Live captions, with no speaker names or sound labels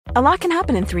A lot can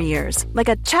happen in 3 years,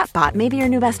 like a chatbot may be your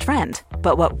new best friend.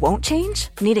 But what won't change?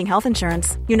 Needing health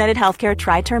insurance. United Healthcare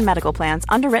Tri-Term Medical Plans,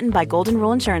 underwritten by Golden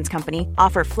Rule Insurance Company,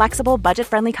 offer flexible,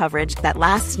 budget-friendly coverage that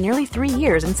lasts nearly 3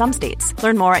 years in some states.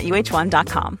 Learn more at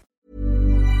uh1.com.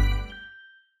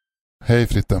 Hej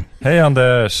Fritte. Hej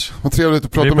Anders. Vad trevligt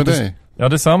att prata med dig. Ja,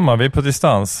 detsamma. Vi är på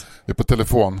distans. Vi är på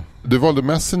telefon. Du valde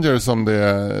Messenger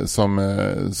som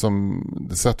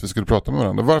det sätt vi skulle prata med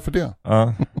varandra. Varför det?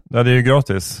 Ja, det är ju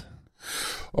gratis.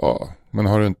 Ja, men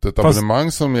har du inte ett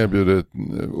abonnemang som erbjuder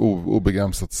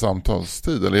obegränsat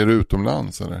samtalstid? Eller är du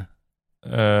utomlands eller?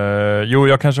 Jo,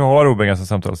 jag kanske har obegränsad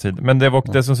samtalstid. Men det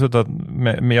var det som slutade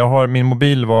med min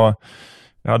mobil var...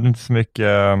 Jag hade inte så mycket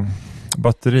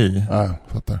batteri. Nej,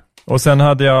 fattar. Och sen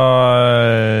hade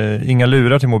jag inga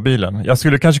lurar till mobilen. Jag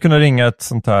skulle kanske kunna ringa ett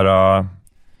sånt här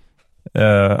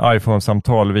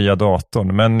iPhone-samtal via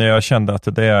datorn. Men jag kände att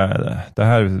det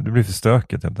blir för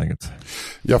stökigt helt enkelt.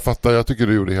 Jag fattar, jag tycker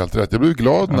du gjorde helt rätt. Jag blev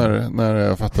glad när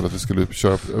jag fattade att vi skulle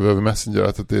köra över Messenger.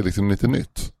 Att det är liksom lite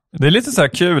nytt. Det är lite så här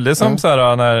kul. Det är som så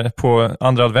här när på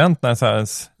andra advent när så här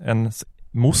en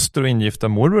moster och ingifta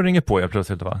morbror ringer på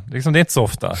plötsligt, va? Det är inte så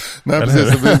ofta. Nej,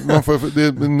 precis. Det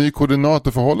är en ny koordinat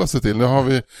att förhålla sig till. Nu har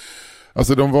vi,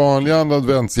 alltså de vanliga andra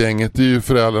adventsgänget, det är ju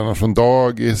föräldrarna från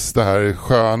dagis, det här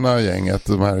sköna gänget,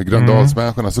 de här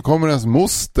Gröndalsmänniskorna. Så kommer ens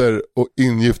moster och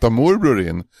ingifta morbror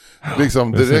in.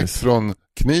 Liksom direkt från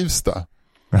Knivsta.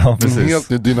 Ja, en helt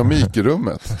ny dynamik i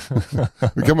rummet.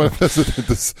 Då kan man plötsligt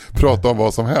inte prata om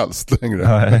vad som helst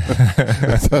längre.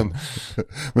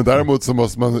 Men däremot så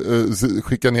måste man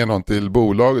skicka ner någon till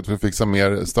bolaget för att fixa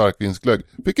mer starkvinsglögg.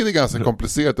 Vilket är ganska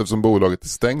komplicerat eftersom bolaget är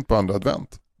stängt på andra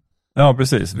advent. Ja,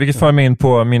 precis. Vilket för mig in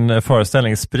på min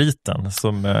föreställning Spriten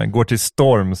som går till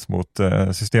storms mot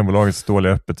Systembolagets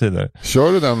dåliga öppettider.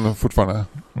 Kör du den fortfarande?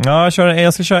 Ja,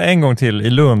 jag ska köra en gång till i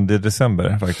Lund i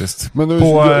december faktiskt.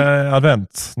 På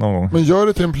advent någon gång. Men gör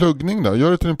det till en pluggning då?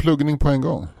 Gör det till en pluggning på en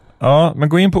gång. Ja, men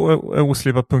gå in på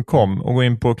oslipat.com och gå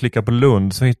in på och klicka på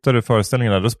Lund så hittar du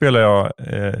föreställningarna. Då spelar jag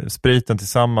Spriten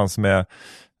tillsammans med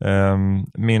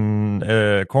min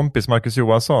kompis Marcus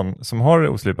Johansson som har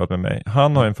oslipat med mig.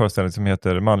 Han har en föreställning som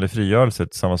heter Manlig frigörelse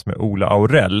tillsammans med Ola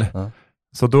Aurell.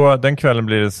 Så då, den kvällen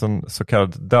blir det så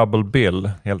kallad double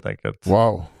bill helt enkelt.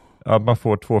 Wow. Ja, man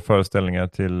får 2 föreställningar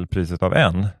till priset av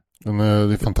en. Men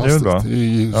det är fantastiskt.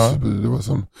 Det var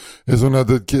som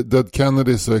när Dead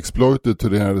Kennedys och Exploited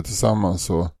turnerade tillsammans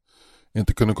och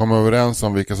inte kunde komma överens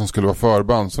om vilka som skulle vara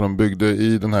förband. Så de byggde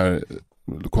i den här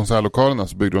konsertlokalerna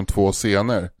så byggde de 2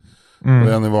 scener. Och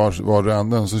en i var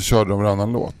änden så körde de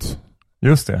varannan låt.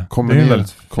 Just det.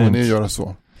 Kommer ni göra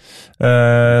så?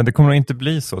 Det kommer nog inte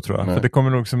bli så, tror jag. Nej. För det kommer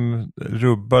nog liksom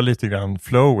rubba lite grann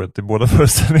flowet i båda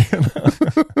föreställningarna.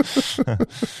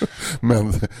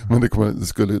 men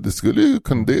det skulle ju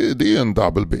kunna, det är ju en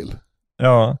double bill.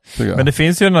 Ja, men det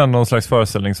finns ju någon slags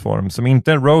föreställningsform som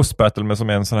inte är en roast battle men som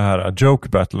är en sån här joke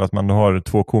battle, att man har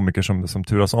 2 komiker som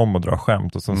turas om och drar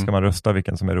skämt och så ska man rösta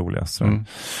vilken som är roligast.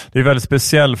 Det är en väldigt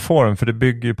speciell form för det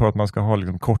bygger ju på att man ska ha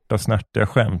liksom korta snärtiga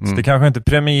skämt. Det kanske inte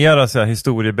premieras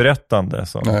historieberättande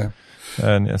som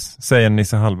säger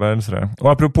Nisse Hallberg eller sådär.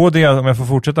 Och apropå det, om jag får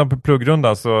fortsätta på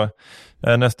pluggrunda så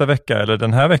nästa vecka, eller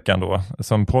den här veckan då,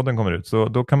 som podden kommer ut, så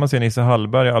då kan man se Nisse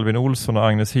Hallberg, Albin Olsson och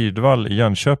Agnes Hirdvall i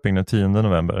Jönköping den 10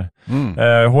 november.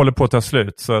 Håller på att ta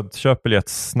slut, så att köp biljett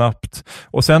snabbt.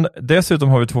 Och sen dessutom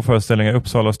har vi 2 föreställningar i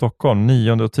Uppsala och Stockholm,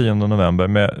 9 och 10 november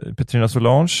med Petrina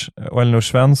Solange och Elinor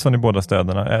Svensson i båda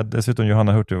städerna. Dessutom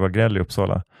Johanna Hurtig Wagrell i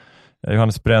Uppsala.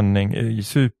 Johannes Bränning,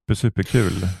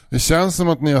 superkul. Det känns som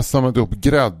att ni har samlat upp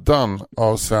gräddan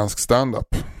av svensk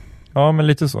stand-up. Ja, men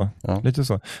lite så.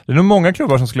 Det är nog många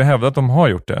klubbar som skulle hävda att de har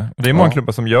gjort det. Det är många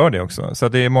klubbar som gör det också. Så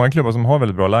det är många klubbar som har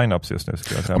väldigt bra line-ups just nu,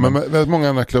 skulle jag säga. Ja, men väldigt många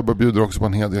andra klubbar bjuder också på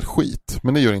en hel del skit.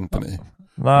 Men det gör inte ni.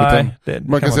 Nej,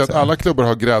 man kan säga att alla klubbar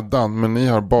har gräddan, men ni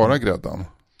har bara gräddan.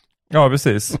 Ja,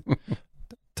 precis.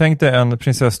 Tänk dig en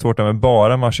prinsesstårta med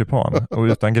bara marsipan och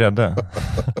utan grädde.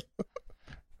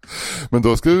 Men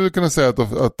då skulle du kunna säga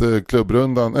att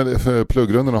klubbrundan, eller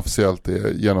pluggrundan officiellt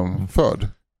är genomförd.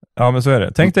 Ja, men så är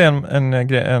det. Tänk dig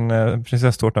en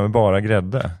prinsesstårta med bara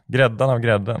grädde. Gräddan av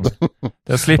grädden.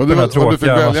 Jag slipper den här tråkiga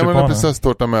marsipanen. Om du fick välja mellan en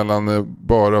prinsesstårta mellan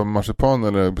bara marsipan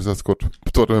eller en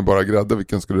prinsesstårta med bara grädde,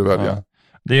 vilken skulle du välja? Ja.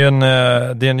 Det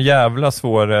är en jävla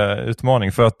svår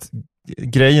utmaning, för att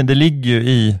grejen, det ligger ju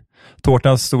i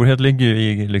tårtans storhet ligger ju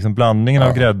i liksom blandningen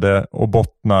av grädde och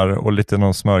bottnar och lite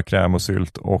någon smörkräm och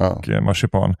sylt och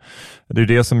marsipan. Det är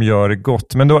det som gör det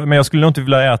gott. Men jag skulle nog inte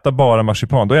vilja äta bara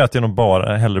marsipan. Då äter jag nog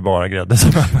hellre bara grädde.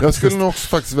 Jag skulle nog också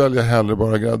faktiskt välja hellre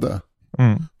bara grädde.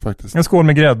 Faktiskt. En skål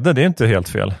med grädde, det är inte helt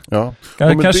fel. Ja.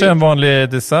 Kanske en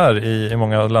vanlig dessert i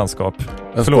många landskap.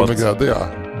 En skål med grädde, ja.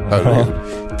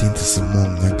 Det är inte så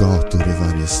många gator i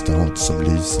varje stad som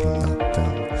lyser om natten.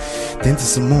 Det är inte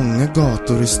så många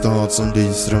gator i stad som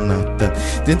lyser om natten.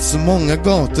 Det är inte så många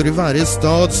gator i varje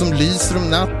stad som lyser om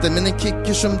natten. Men en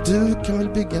kicker som du kan väl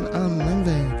bygga en annan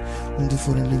väg om du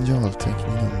får en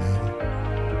linjalteckning av mig.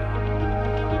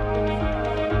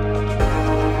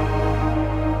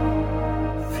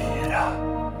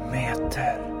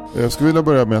 Jag skulle vilja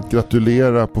börja med att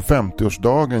gratulera på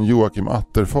 50-årsdagen Joakim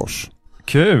Atterfors.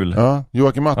 Kul! Ja,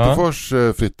 Joakim Atterfors,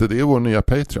 Fritte, det är vår nya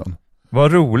Patreon.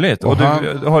 Vad roligt. Och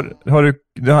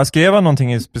han skrev han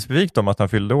någonting specifikt om att han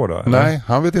fyllde år då? Eller? Nej,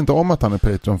 han vet inte om att han är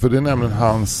Patreon, för det är nämligen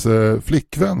hans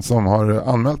flickvän som har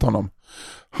anmält honom.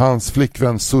 Hans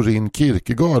flickvän Sorin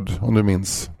Kierkegaard, om du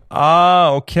minns.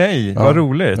 Okej. Vad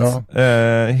roligt. Ja.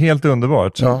 Helt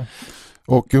underbart. Ja.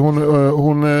 Och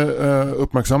hon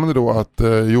uppmärksammade då att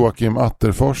Joakim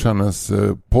Atterfors, hennes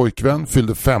pojkvän,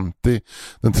 fyllde 50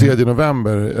 den 3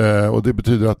 november. Och det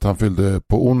betyder att han fyllde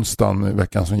på onsdagen i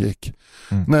veckan som gick.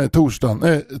 Nej,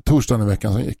 torsdagen i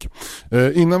veckan som gick.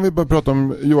 Innan vi börjar prata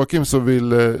om Joakim så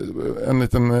vill en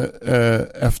liten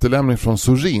efterlämning från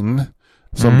Sorin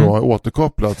som då har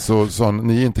återkopplat, så sa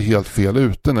ni är inte helt fel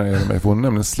ute när det gäller mig, för hon är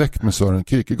nämligen släkt med Søren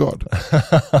Kierkegaard.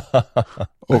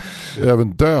 Och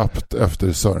även döpt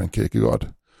efter Søren Kierkegaard.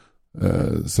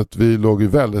 Så att vi låg ju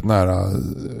väldigt nära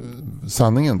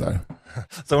sanningen där.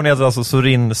 Så hon heter alltså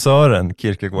Sorin Søren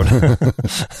Kierkegaard.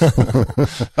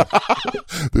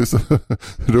 Det är så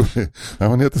roligt. Ja,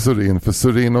 hon heter Sorin, för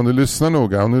Sorin, om du lyssnar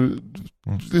noga, om du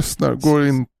lyssnar, går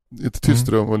in i ett tyst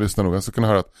rum och lyssnar noga, så kan du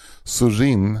höra att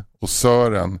Sorin och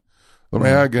Søren, de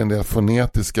äger en del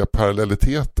fonetiska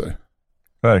parallelliteter.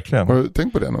 Verkligen. Har du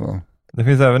tänkt på det någon gång? Det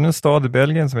finns även en stad i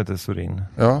Belgien som heter Sorin.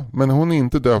 Ja, men hon är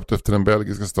inte döpt efter den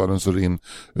belgiska staden Sorin,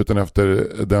 utan efter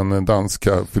den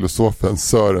danska filosofen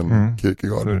Søren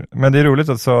Kierkegaard. Men det är roligt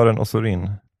att Søren och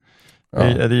Sorin. Ja.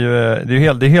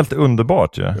 Det är helt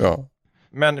underbart ju. Ja.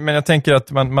 Men jag tänker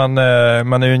att man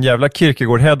är ju en jävla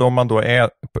Kierkegaard-head om man då är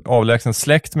avlägsen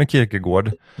släkt med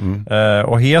Kierkegaard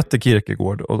och heter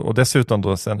Kierkegaard och dessutom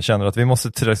då sen känner att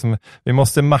vi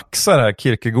måste maxa det här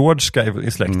Kierkegaardska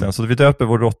i släkten, så vi döper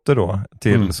vår dotter då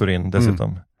till Sorin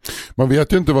dessutom. Man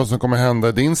vet ju inte vad som kommer hända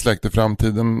i din släkt i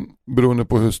framtiden, beroende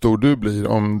på hur stor du blir.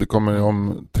 Om det kommer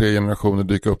om 3 generationer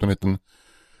dyka upp en liten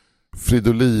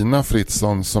Fridolina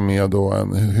Fritzson som är då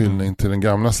en hyllning till den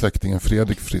gamla släktingen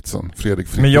Fredrik Fritzson.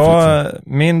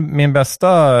 Men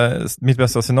mitt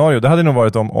bästa scenario, det hade nog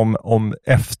varit om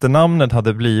efternamnet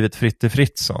hade blivit Fritte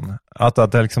Fritzson.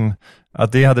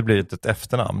 Att det hade blivit ett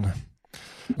efternamn.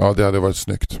 Ja, det hade varit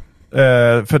snyggt.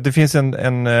 För det finns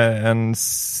en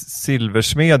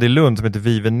silversmed i Lund som heter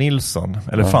Viven Nilsson,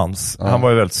 eller fanns. Han var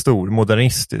ju väldigt stor,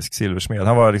 modernistisk silversmed.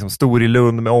 Han var liksom stor i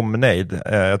Lund med omnejd.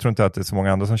 Jag tror inte att det är så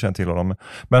många andra som känner till honom.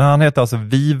 Men han hette alltså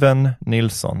Viven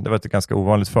Nilsson. Det var ett ganska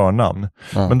ovanligt förnamn.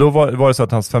 Men då var det så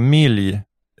att hans familj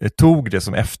tog det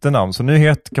som efternamn. Så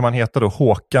nu kan man heta då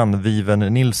Håkan Viven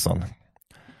Nilsson.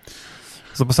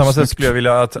 Så på samma sätt skulle jag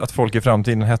vilja att folk i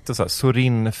framtiden hette så här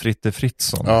Sorin Fritte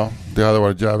Fritzson. Ja, det hade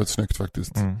varit jävligt snyggt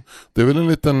faktiskt. Det är väl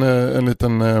en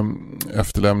liten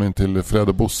efterlämning till Fred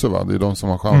och Bosse, va? Det är de som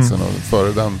har chansen att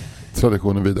föra den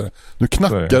traditionen vidare. Nu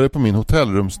knackar det på min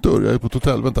hotellrumsdörr. Jag är på ett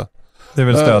hotell, vänta. Det är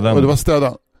väl städan. Och det var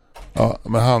städan. Ja,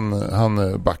 men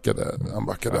han backade.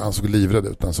 Han såg livrädd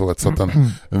ut. Han såg att satt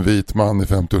en vit man i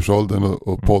 50-årsåldern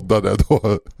och poddade.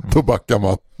 Då backar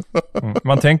man.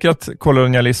 Man tänker att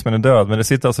kolonialismen är död, men det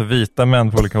sitter alltså vita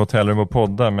män på olika hotellrum och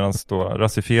poddar medan då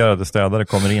rasifierade städare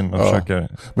kommer in och försöker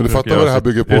vad det här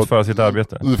bygger på, utföra sitt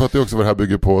arbete. Du fattar ju också vad det här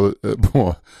bygger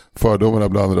på fördomarna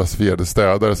bland rasifierade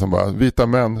städare som bara, vita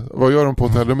män, vad gör de på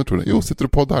hotellrummet tror du? Jo, sitter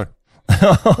och poddar.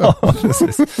 Ja,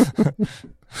 precis.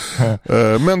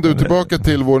 Men du, tillbaka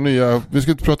till vår nya, vi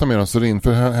ska inte prata mer om Sorin,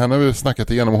 för henne har vi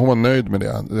snackat igenom och hon var nöjd med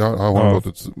det har hon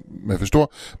låtit mig förstå.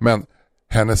 Men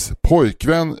hennes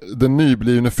pojkvän, den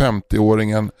nyblivne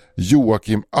 50-åringen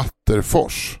Joakim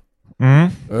Atterfors.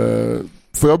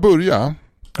 Får jag börja?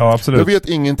 Ja, absolut. Jag vet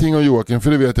ingenting om Joakim,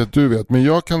 för det vet jag att du vet, men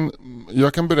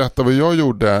jag kan berätta vad jag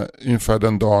gjorde ungefär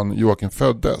den dagen Joakim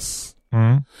föddes.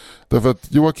 Därför att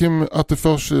Joakim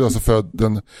Atterfors är alltså född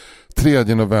den 3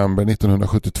 november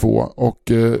 1972 och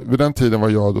vid den tiden var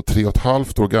jag då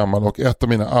 3,5 år gammal och ett av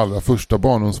mina allra första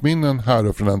barndomsminnen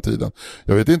härrör från den tiden.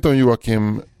 Jag vet inte om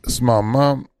Joakims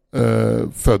mamma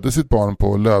födde sitt barn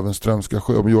på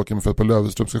om Joakim är född på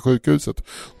Löwenströmska sjukhuset.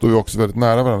 Då är vi också väldigt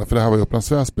nära varandra, för det här var i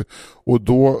Upplands Väsby. Och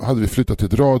då hade vi flyttat till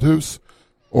ett radhus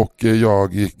och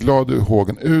jag gick glad i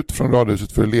hågen ut från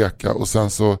radhuset för att leka och sen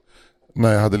så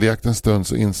när jag hade lekt en stund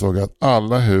så insåg jag att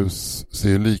alla hus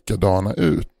ser likadana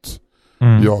ut.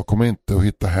 Jag kommer inte att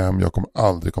hitta hem, jag kommer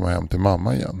aldrig komma hem till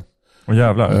mamma igen. Och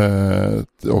jävlar.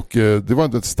 Det var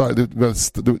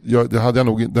ett det hade jag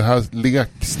nog, den här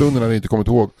lekstunden hade jag inte kommit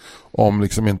ihåg om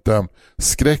liksom inte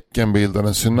skräcken bildade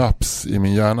en synaps i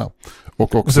min hjärna.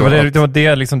 Och också så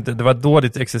det var då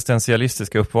ditt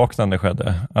existentialistiska uppvaknande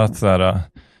skedde. Att sådär,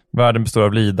 världen består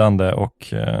av lidande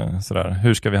och sådär,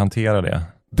 hur ska vi hantera det?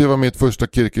 Det var mitt första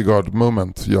Kierkegaard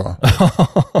moment, ja.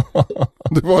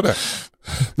 Det var det.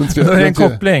 Det är en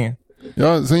koppling.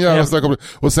 Ja, så en jävla stark koppling.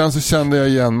 Och sen så kände jag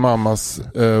igen mammas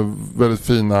väldigt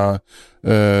fina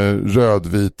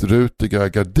rödvitrutiga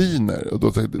gardiner. Och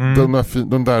då tänkte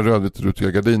de där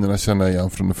rödvitrutiga gardinerna känner jag igen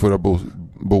från det förra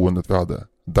boendet vi hade.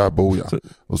 Där bor jag.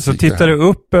 Så tittade du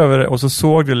upp över och så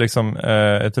såg du liksom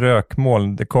ett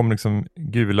rökmoln. Det kom liksom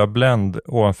gula bländ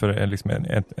ovanför liksom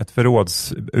ett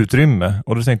förrådsutrymme.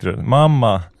 Och då tänkte du,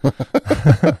 mamma!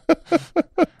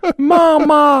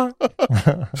 Mamma!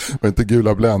 Det var inte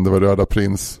gula bländ, det var Röda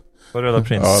Prins. Röda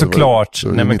Prins, ja, såklart.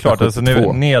 Nej men klart, alltså,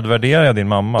 nu nedvärderar jag din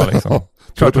mamma liksom.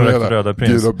 Klart hon rökte Röda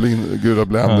Prins. Gula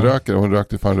bländrökare, hon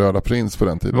rökte fan Röda Prins på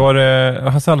den tiden. Var det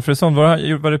Hasse Alfredson,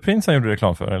 var det Prins han gjorde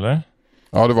reklam för, eller?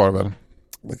 Ja, det var det väl.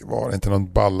 Det var inte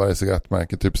någon ballare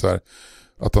cigarettmärke, typ så här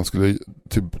att han skulle,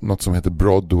 typ något som heter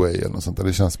Broadway eller något sånt där.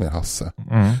 Det känns mer Hasse.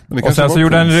 Men och sen så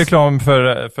gjorde han reklam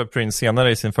för Prince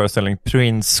senare i sin föreställning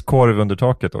Prince korv under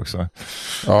taket också.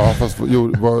 Ja, fast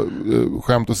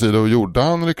skämt åsido, gjorde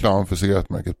han reklam för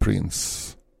cigarettmärket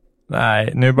Prince?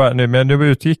 Nej, nu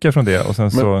utgick jag från det och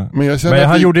sen men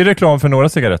han gjorde reklam för några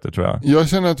cigaretter, tror jag. Jag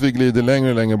känner att vi glider längre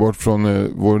och längre bort från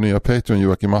vår nya Patreon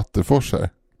Joakim Matterfors här.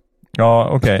 Ja,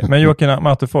 okej. Men Joakim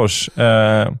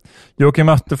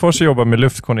Matterfors jobbar med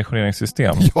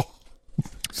luftkonditioneringssystem. Ja.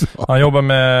 Han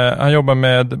jobbar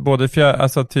med både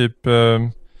alltså typ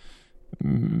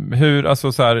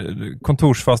alltså så här,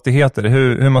 kontorsfastigheter,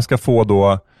 hur man ska få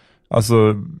då alltså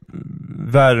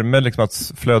värme liksom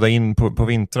att flöda in på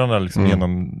vintrarna liksom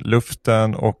genom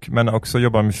luften, men också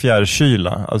jobbar med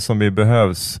fjärrkyla, alltså som vi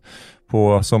behövs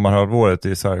på sommarhalvåret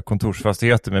i så här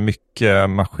kontorsfastigheter med mycket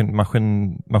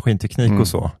maskinteknik och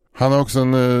så. Han har också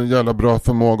en jävla bra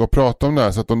förmåga att prata om det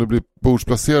här, så att om du blir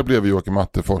bordsplacerad bredvid Joakim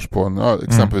Matterfors på en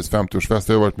exempelvis 50-årsfest,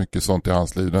 det har varit mycket sånt i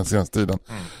hans liv den senaste tiden,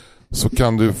 så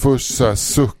kan du först så här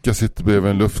sucka, sitta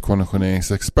bredvid en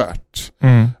luftkonditioneringsexpert.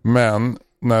 Men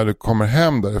när du kommer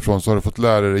hem därifrån så har du fått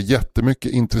lära dig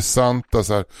jättemycket intressanta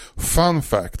så här fun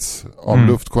facts om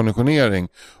luftkonditionering.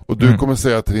 Och du kommer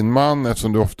säga till din man,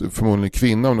 eftersom du ofta förmodligen är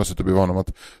kvinna om du har suttit bredvid honom,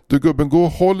 att du gubben, gå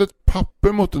och håll ett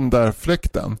papper mot den där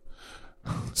fläkten.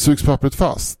 Sugs pappret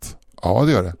fast? Ja,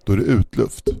 det gör det. Då är det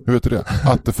utluft. Hur vet du det?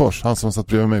 Attefors, han som satt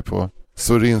bredvid mig på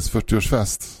Sorins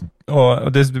 40-årsfest.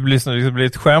 Och det blir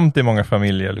ett skämt i många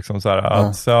familjer liksom så här,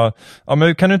 att så, ja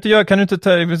men kan du inte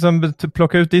ta, liksom,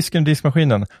 plocka ut disken i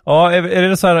diskmaskinen? Ja, är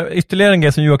det så här ytterligare en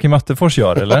grej som Joakim Matterfors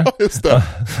gör, eller? Ja, just det.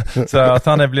 Så att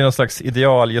han blir någon slags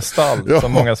idealgestalt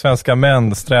som många svenska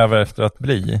män strävar efter att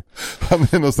bli. Han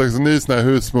är någon slags ny sån här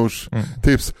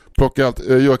husmors-tips. Plocka allt.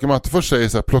 Joakim Matterfors säger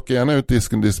så här, plocka gärna ut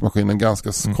disken i diskmaskinen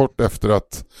ganska kort efter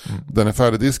att den är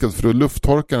färdigdiskad, för då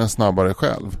lufttorkar den snabbare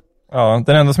själv. Ja,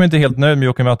 den enda som inte är helt nöjd med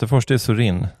Joakim Matterfors, det är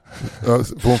Sorin. Ja,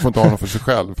 för hon får inte ha någon för sig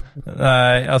själv.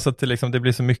 Nej, alltså det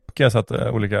blir så mycket så att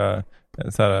olika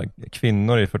så här,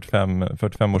 kvinnor i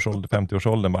 45-årsåldern,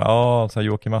 50-årsåldern bara, så här,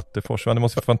 Joakim Matterfors, det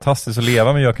måste vara fantastiskt att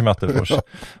leva med Joakim Matterfors.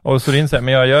 Och Sorin säger,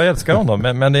 men jag älskar honom,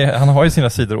 men han har ju sina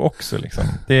sidor också liksom.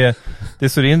 Det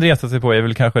Sorin retar sig på är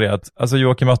väl kanske det att, alltså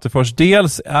Joakim Matterfors,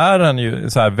 dels är han ju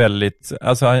så här väldigt,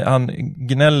 alltså han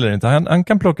gnäller inte, han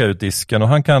kan plocka ut disken och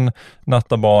han kan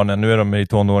natta barnen, nu är de i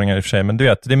tonåringar i och för sig, men du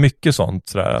vet, det är mycket sånt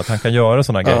så där, att han kan göra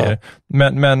sådana grejer.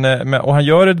 Men och han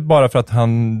gör det bara för att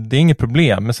det är inget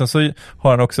problem, men sen så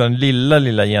har han också en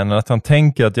lilla genen att han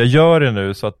tänker att jag gör det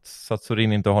nu så att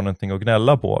Sorin inte har någonting att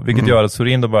gnälla på, vilket gör att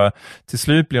Sorin då bara till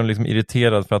slut blir hon liksom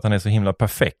irriterad för att han är så himla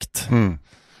perfekt.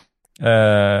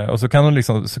 Och så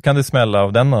kan det smälla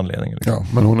av den anledningen liksom. Ja,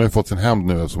 men hon har ju fått sin hämnd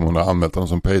nu eftersom hon har anmält honom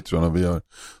som Patreon, och vi har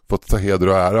fått ta heder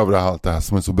och ära av allt det här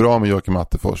som är så bra med Joakim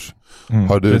Matterfors.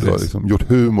 Har du då liksom gjort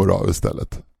humor av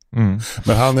istället.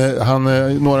 Men han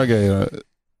är några grejer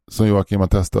som Joakim har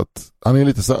testat. Han är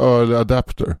lite så early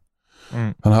adapter.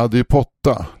 Han hade ju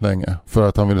potta länge för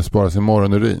att han ville spara sin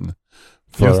morgonurin.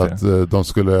 För att de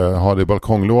skulle ha det i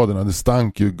balkonglådorna. Det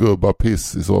stank ju gubba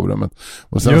piss i sovrummet.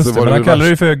 Och sen så var men han kallar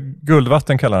det för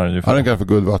guldvatten. Kallar han ju för. Han kallar det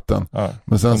för guldvatten. Ja,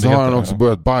 men sen så har han också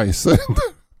börjat bajsa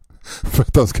för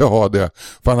att han ska ha det.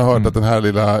 För han har hört att den här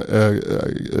lilla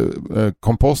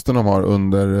komposten de har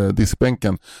under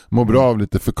diskbänken mår bra av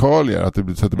lite fekalier. Att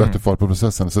det sätter bättre fart på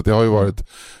processen. Så det har ju varit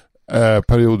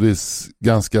periodvis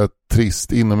ganska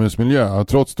trist inomhusmiljö.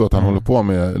 Trots då att han håller på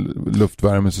med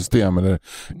luftvärmesystem eller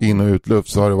in- och utluft,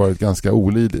 så har det varit ganska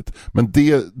olidligt. Men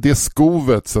det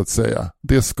skovet så att säga,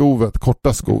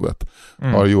 korta skovet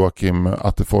har Joakim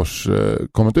Attefors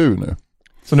kommit ur nu.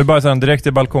 Så nu bara direkt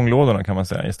i balkonglådorna kan man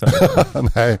säga istället?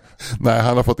 nej,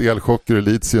 han har fått elchocker och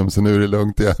litium, så nu är det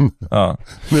lugnt igen. Ja.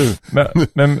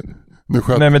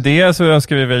 Med det så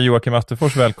önskar vi väl Joakim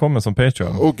Attefors välkommen som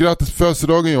Patreon. Och grattis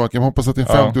födelsedagen Joakim, hoppas att din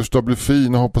 50-årsdag blir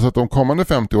fin och hoppas att de kommande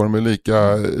 50 åren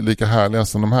blir lika härliga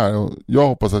som de här. Och jag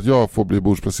hoppas att jag får bli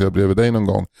bordsplacerad bredvid dig någon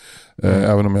gång,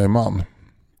 även om jag är man.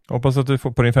 Hoppas att du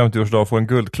får på din 50-årsdag får en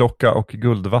guldklocka och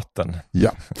guldvatten.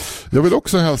 Ja. Jag vill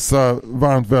också hälsa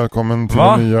varmt välkommen till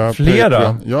den nya Flera?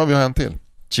 Patreon. Ja, vi har en till.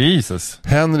 Jesus.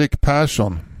 Henrik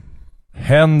Persson.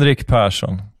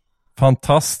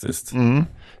 Fantastiskt.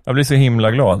 Jag blir så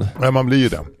himla glad. Ja, man blir ju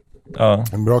det. Ja.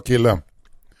 En bra kille.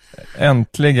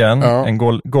 Äntligen en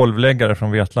golvläggare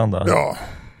från Vetlanda. Ja,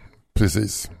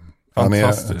 precis.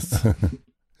 Fantastiskt.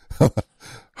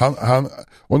 Han,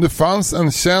 om det fanns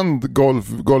en känd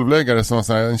golvläggare som var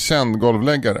så här, en känd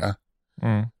golvläggare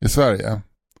i Sverige.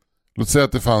 Låt säga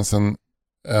att det fanns en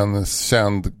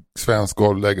känd svensk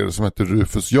golvläggare som heter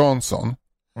Rufus Jansson.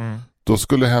 Då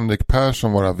skulle Henrik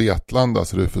Persson vara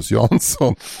Vetlandas Rufus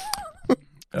Jansson.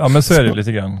 Ja, men så är det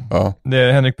lite grann. Ja.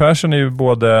 Henrik Persson är ju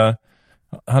både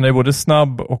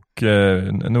snabb och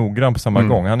noggrann på samma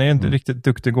gång. Han är en riktigt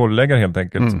duktig golvläggare helt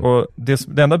enkelt. Och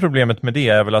det enda problemet med det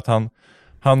är väl att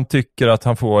han tycker att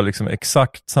han får liksom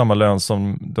exakt samma lön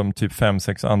som de typ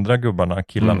 5-6 andra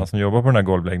killarna som jobbar på den här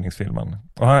golvläggningsfilmen.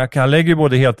 Och han lägger ju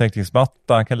både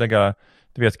heltäckningsmatta, han kan lägga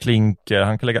klinker,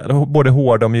 han kan lägga både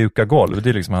hårda och mjuka golv. Det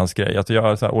är liksom hans grej, att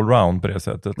göra så här allround på det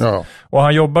sättet. Ja. Och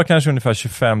han jobbar kanske ungefär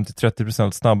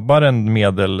 25-30% snabbare än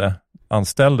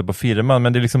medelanställda på firman,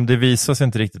 men det visar sig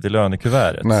inte riktigt i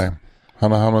lönekuvertet. Nej,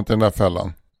 han har hamnat i den där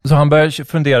fällan. Så han börjar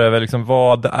fundera över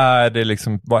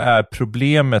vad är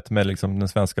problemet med den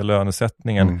svenska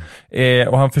lönesättningen.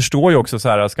 Och han förstår ju också så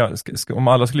här, om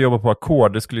alla skulle jobba på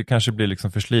ackord, det skulle kanske bli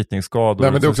förslitningsskador.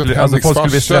 Nej, men det är också folk skulle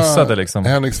bli stressade.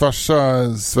 Henriks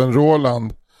farsa Sven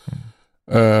Roland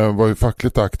var ju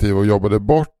fackligt aktiv och jobbade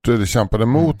kämpade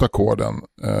mot ackorden.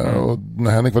 Och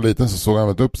när Henrik var liten så såg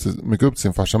han mycket upp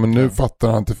sin farsa, men nu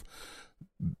fattar han att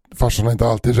farsan har inte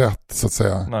alltid rätt, så att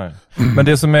säga. Nej. Men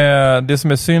det som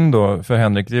är synd då för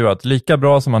Henrik, det är ju att lika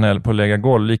bra som han är på att lägga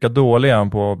golv, lika dålig är han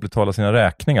på att betala sina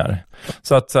räkningar.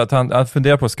 Så att han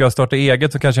funderar på, ska jag starta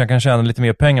eget så kanske jag kan tjäna lite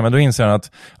mer pengar, men då inser han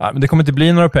att men det kommer inte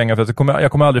bli några pengar, för att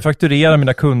jag kommer aldrig fakturera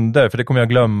mina kunder, för det kommer jag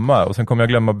glömma, och sen kommer jag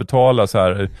glömma betala så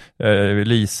här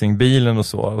leasingbilen och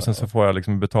så, och sen så får jag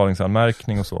en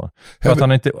betalningsanmärkning och så. För att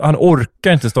han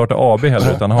orkar inte starta AB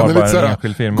heller, utan han har bara en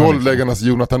enskild firma. Golvläggarnas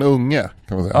Jonathan Unge,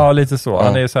 kan man säga. Ja, lite så. Ja.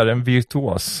 Han är så här en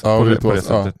virtuos på det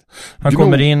sättet. Ja. Han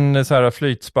kommer in så här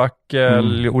flytspacke,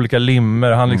 olika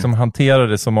limmer. Han hanterar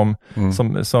det som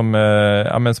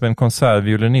en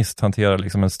konsertviolinist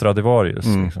hanterar en Stradivarius.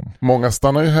 Många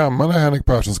stannar ju hemma när Henrik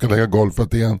Persson ska lägga golv, för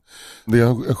att det är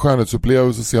en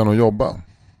skönhetsupplevelse att se honom jobba.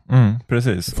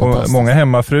 Precis. Och många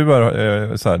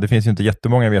hemmafruar, det finns ju inte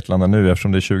jättemånga i Vetlanda nu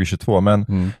eftersom det är 2022, men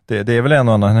det är väl en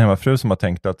och annan hemmafru som har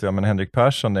tänkt att men Henrik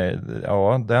Persson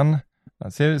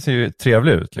han ser ju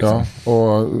trevlig ut. Ja,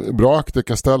 och bra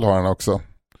akterkastell har han också.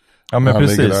 Ja, men han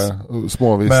precis.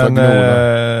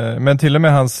 Men till och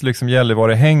med hans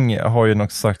Gällivare-häng har ju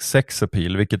något slags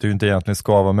sexappeal, vilket ju inte egentligen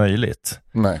ska vara möjligt.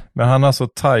 Nej. Men han har så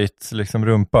tight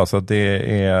rumpa så att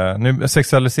det är... Nu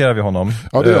sexualiserar vi honom.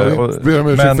 Ja, det gör vi. Vi ber om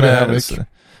ursäkt för det, Henrik.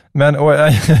 Men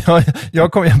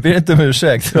jag ber inte om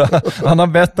ursäkt. Han har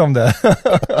bett om det.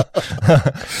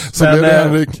 Så blev det,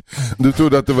 Henrik. Du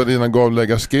trodde att det var dina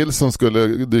golvläggarskills som skulle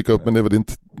dyka upp, men det var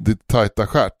ditt tajta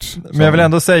stjärt. Men jag vill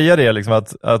ändå säga det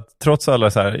att trots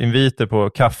alla så här inviter på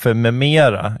kaffe med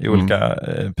mera i olika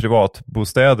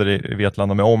privatbostäder i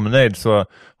Vetlanda med omnejd, så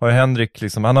har Henrik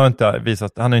han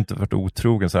har inte varit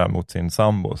otrogen så här mot sin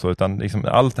sambo, så, utan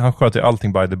han sköter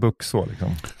allting by the book så .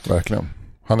 Verkligen.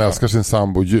 Han älskar sin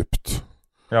sambo djupt.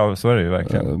 Ja, så är det ju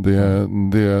verkligen.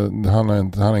 Han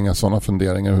har inga sådana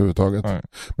funderingar överhuvudtaget. Nej.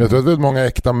 Men jag tror att väldigt många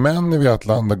äkta män i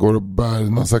Vetlanda går och bär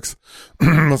någon slags,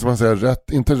 vad ska man säga,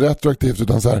 inte retroaktivt,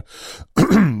 utan så här,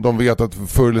 de vet att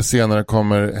förr eller senare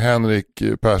kommer Henrik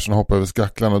Persson hoppa över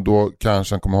skacklarna, och då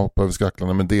kanske han kommer hoppa över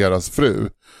skacklarna med deras fru.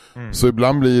 Så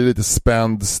ibland blir det lite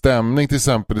spänd stämning, till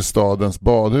exempel i stadens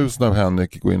badhus, när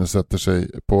Henrik går in och sätter sig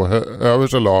på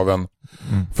översta laven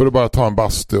för att bara ta en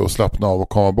bastu och slappna av och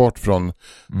komma bort från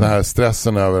den här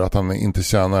stressen över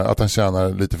att han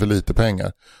tjänar lite för lite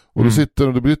pengar. Och då sitter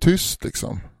och det blir tyst .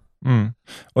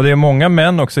 Och det är många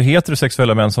män också,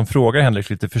 heterosexuella män, som frågar Henrik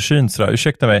lite försynt sådär: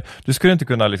 ursäkta mig, du skulle inte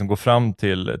kunna liksom gå fram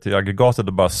till aggregatet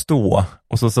och bara stå,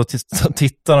 och så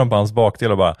tittar de på hans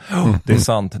bakdel och bara det är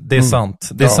sant, det är sant,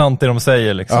 det är sant det de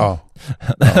säger liksom. Ja.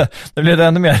 Det blir det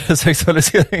ännu mer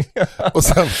sexualisering. Och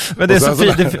sen, men det är så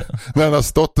fint. När han har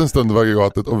stått en stund vid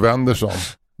aggregatet och vänder sig om,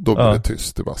 då blir det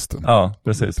tyst i bastun. Ja,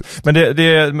 precis. Men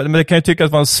det kan ju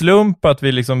tyckas vara en slump att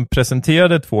vi liksom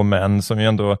presenterade två män som ju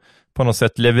ändå på något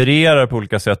sätt levererar på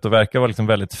olika sätt och verkar vara liksom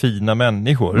väldigt fina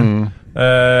människor.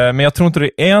 Men jag tror inte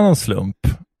det är någon slump.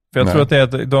 För jag tror att det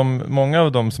är många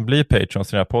av dem som blir patrons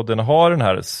i den här podden har den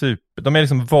här de är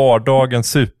liksom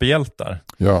vardagens superhjältar.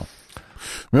 Ja.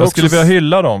 Men jag skulle vilja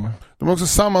hylla dem. De är också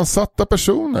sammansatta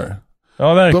personer.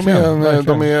 Ja, verkligen.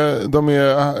 De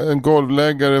är en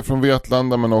golvläggare från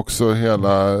Vetlanda, men också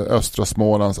hela östra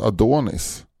Smålands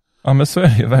Adonis. Ja, men så är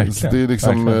det ju verkligen. Det är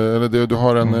liksom, eller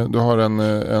du har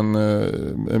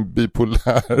en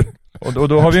bipolär. Och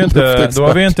då har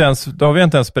vi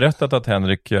inte ens berättat att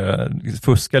Henrik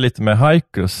fuskar lite med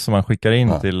haikus som han skickar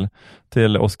in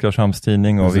till Oskarshamns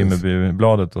tidning och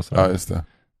Vimmerbybladet och så. Ja, just det.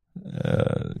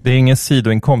 Det är ingen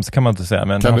sidoinkomst kan man inte säga,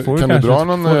 men kan du dra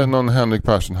någon Henrik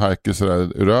Persson haikus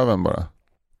sådär ur röven bara?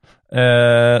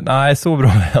 Nej, så bra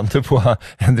är jag inte på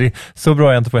Henrik. Så bra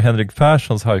är jag inte på Henrik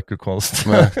Perssons haiku-konst.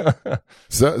 Nej.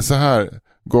 Så här,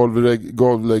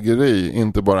 golvläggeri,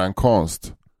 inte bara en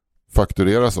konst,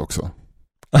 faktureras också.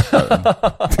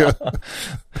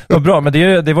 Vad bra, men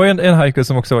det var ju en haiku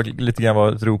som också var lite grann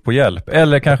var ett rop på hjälp.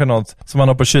 Eller kanske något som man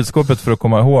har på kylskåpet för att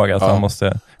komma ihåg att han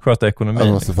måste sköta ekonomin.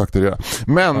 Han måste fakturera.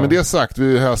 Men med det sagt,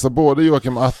 vi hälsar både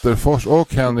Joakim Atterfors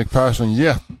och Henrik Persson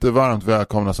jättevarmt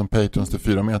välkomna som patrons till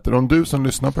 4 meter. Om du som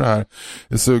lyssnar på det här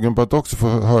är sugen på att också få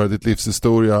höra ditt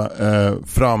livshistoria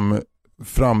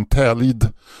framtäljd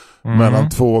mellan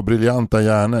två briljanta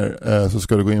hjärnor, så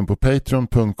ska du gå in på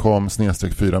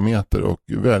patreon.com/4 meter och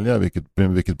välja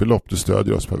vilket belopp du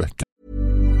stödjer oss per vecka.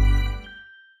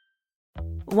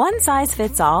 One size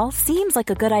fits all seems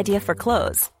like a good idea for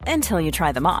clothes until you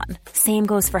try them on. Same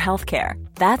goes for healthcare.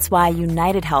 That's why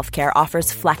United Healthcare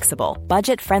offers flexible,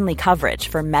 budget-friendly coverage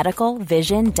for medical,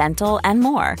 vision, dental, and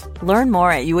more. Learn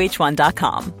more at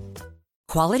uh1.com.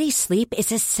 Quality sleep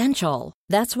is essential.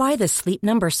 That's why the Sleep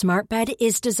Number Smart Bed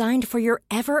is designed for your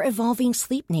ever-evolving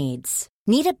sleep needs.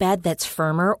 Need a bed that's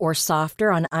firmer or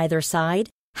softer on either side?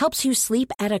 Helps you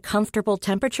sleep at a comfortable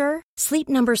temperature? Sleep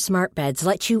Number Smart Beds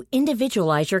let you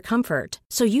individualize your comfort,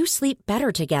 so you sleep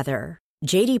better together.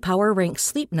 J.D. Power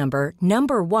ranks Sleep Number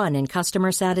 #1 in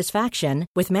customer satisfaction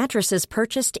with mattresses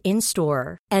purchased in-store.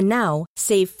 And now,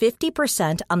 save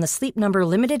 50% on the Sleep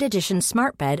Number Limited Edition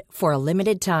Smart Bed for a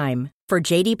limited time.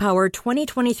 For JD Power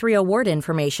 2023 award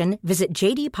information, visit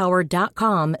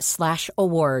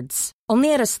jdpower.com/awards.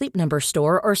 Only at a Sleep Number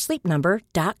store or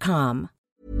sleepnumber.com.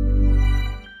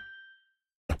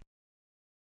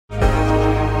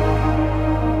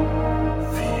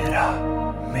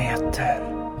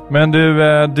 Men du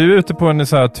är ute på en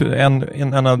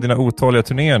av dina otaliga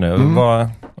turnéer nu.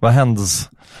 Vad händes?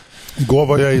 Igår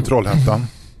var jag i Trollhättan.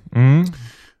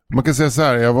 Man kan säga så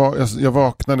här, jag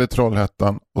vaknade i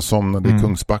Trollhättan och somnade i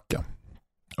Kungsbacka.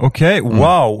 Okej,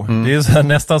 wow. Det är så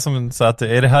nästan som så att,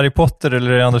 är det Harry Potter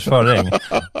eller är det Anders Förring?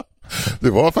 Det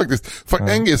var faktiskt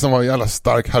en grej som var en jävla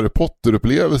stark Harry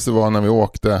Potter-upplevelse var när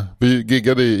vi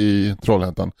giggade i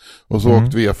Trollhättan och så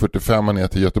åkte vi E45 ner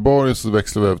till Göteborg, så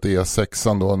växlade vi över till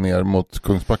E6 då ner mot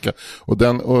Kungsbacka och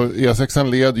E6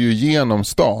 leder ju genom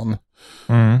stan.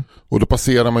 Och då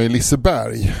passerar man ju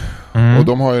Liseberg och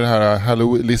de har ju det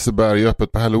här Liseberg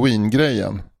öppet på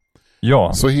Halloween-grejen.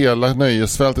 Ja. Så hela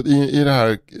nöjesfältet i det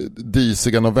här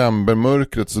disiga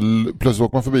novembermörkret så plötsligt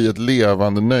åker man förbi ett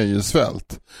levande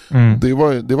nöjesfält. Det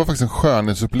var faktiskt en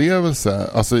skönhetsupplevelse,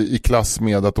 alltså i klass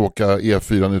med att åka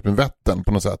E4 ut med Vättern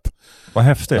på något sätt. Vad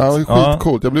häftigt. Ja, det var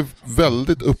skitcoolt. Jag blev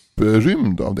väldigt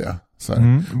upprymd av det.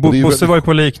 Bosse var ju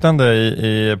på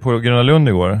liknande på Gröna Lund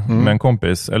igår med en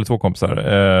kompis, eller 2 kompisar.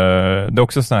 Det är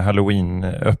också sån här Halloween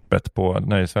öppet på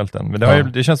nöjesfälten.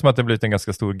 Men det känns som att det blivit en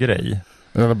ganska stor grej.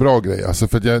 Det är en bra grej. Alltså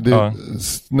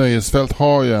för nöjesfält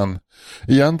har ju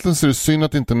egentligen så är det synd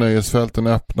att inte nöjesfälten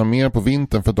är öppna mer på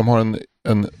vintern, för att de har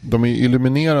de är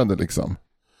illuminerade liksom.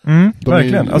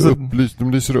 Verkligen.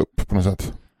 De lyser upp på något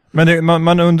sätt. Men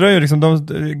man undrar ju liksom,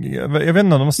 jag vet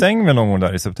inte, de stänger väl någon gång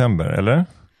där i september, eller?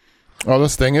 Ja, de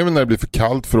stänger väl när det blir för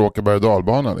kallt för att åka berg- och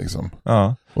dalbana liksom.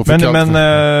 Ja. Men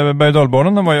berg- och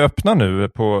dalbanan var ju öppna nu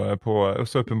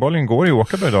så uppenbarligen går det att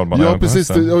åka berg- och dalbana. Ja,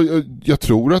 precis. Jag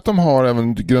tror att de har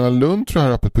även Gröna Lund tror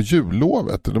jag öppet på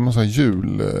jullovet. De har så här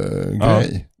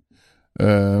julgrej.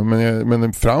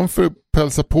 Men framför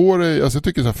pälsa på dig, alltså jag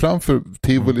tycker så här, framför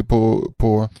tivoli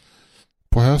på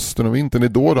på hösten och vintern, det är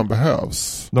då de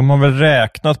behövs. De har väl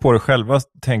räknat på det själva,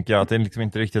 tänker jag, att det liksom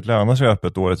inte riktigt lönar sig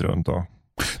öppet året runt då.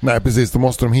 Nej, precis. Då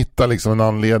måste de hitta liksom en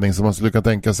anledning, så man skulle kunna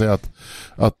tänka sig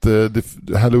att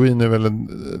Halloween är väl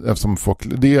eftersom folk,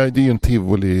 det är ju en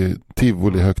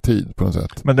tivoli högtid på något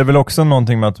sätt. Men det är väl också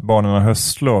någonting med att barnen har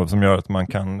höstlov som gör att man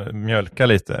kan mjölka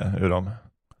lite ur dem.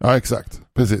 Ja, exakt.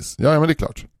 Precis. Ja, men det är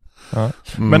klart. Ja.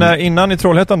 Men innan i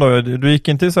Trollhättan då, du gick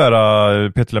inte i så här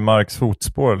Peter Lemarks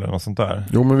fotspår eller något sånt där?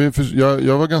 Jo, men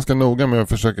jag var ganska noga med att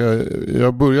försöka, jag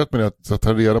har börjat med att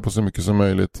ta reda på så mycket som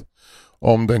möjligt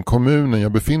om den kommunen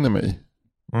jag befinner mig i.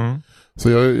 Så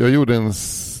jag gjorde en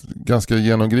ganska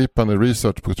genomgripande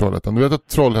research på Trollhättan. Du vet att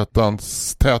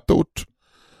Trollhättans tätort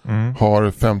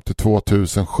har 52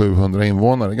 700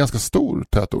 invånare. Ganska stor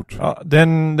tätort. Ja,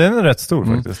 den är rätt stor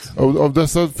faktiskt. Av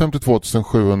dessa 52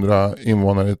 700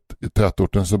 invånare i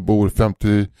tätorten så bor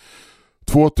 52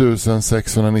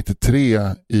 693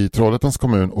 i Trollhättans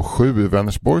kommun och 7 i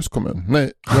Vänersborgs kommun.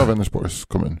 Nej, Vänersborgs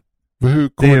kommun. Hur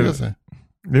kommer det sig?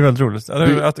 Det är väldigt roligt.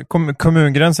 Att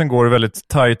kommungränsen går väldigt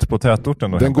tajt på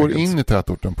tätorten. Då, den går in i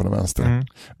tätorten på den vänster.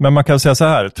 Men man kan säga så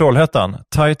här, Trollhättan,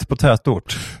 tajt på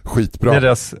tätort. Skitbra. Det är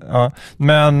deras, ja.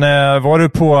 Men var du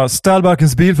på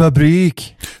Stallbackens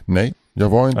bilfabrik? Nej, jag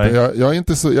var inte. Jag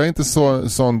är inte så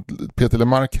sån Peter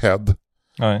Lemark-head.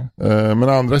 Nej. Men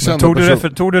andra kända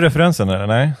tog du referensen eller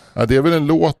nej? Ja, det är väl en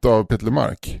låt av Peter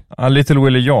Lemark. Little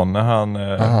Willie John när han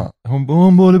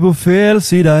hon bodde på fel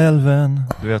sida älven.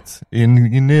 Du vet, i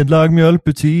en nedlagd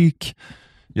mjölkbutik.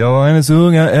 Jag var hennes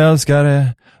unga älskare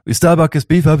i Stallbackens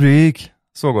bilfabrik.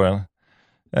 Så går den.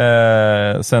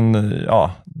 Sen,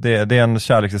 ja, det är en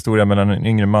kärlekshistoria mellan en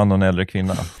yngre man och en äldre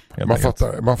kvinna.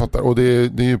 Man fattar. Och det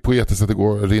är ju poetiskt att det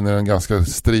rinner en ganska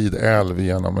strid älv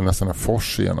igenom, nästan en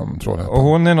fors genom Trollhättan. Och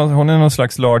hon är någon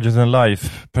slags larger than life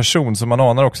person som man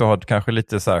anar också har kanske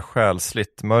lite så här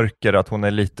själsligt mörker, att hon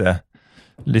är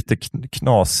lite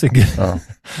knasig. Ja.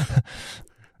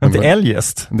 Inte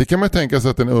eljest. Det kan man ju tänka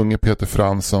sig att en unge Peter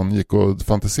Fransson gick och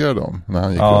fanterade om när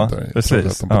han gick runt där i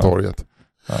Trollhättan på torget.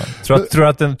 Ja.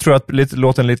 Tror att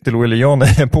låten Little Willie John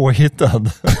är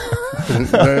påhittad.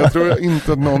 Nej, jag tror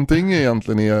inte att någonting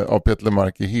egentligen av Peter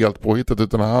Lemark är helt påhittat,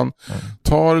 utan han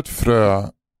tar ett frö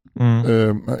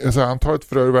han tar ett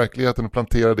frö i verkligheten och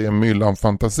planterar det i en myllan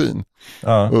fantasin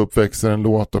och uppväxer en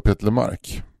låt av Peter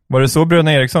Lemark. Var det så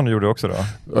Bröderna Eriksson gjorde också då?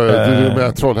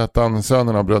 Med Trollhättan,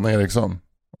 sönerna av Bröderna Eriksson.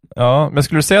 Ja, men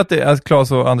skulle du säga att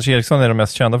Claes och Anders Eriksson är de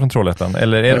mest kända från Trollhättan?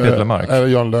 Eller är det Peter Lemark? Eller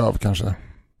Jan Löv kanske.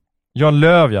 Jan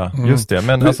Löv, ja. Just det.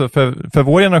 Men alltså för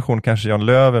vår generation kanske Jan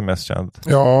Löv är mest känd.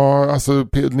 Ja, alltså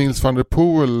Nils van der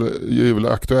Poel är väl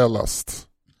aktuellast.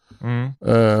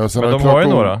 Och sen men de har ju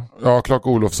några. Ja, Clark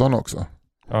Olofsson också.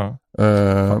 Ja.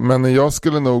 Men jag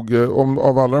skulle nog,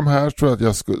 av alla de här tror jag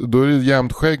att då är det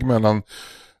jämnt skägg mellan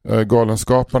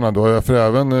Galenskaparna då. För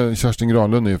även Kerstin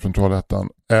Granlund är från Trollhättan.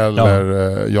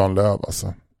 Eller Jan Löv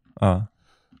alltså. Ja.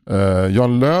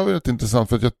 Jan Löv är rätt intressant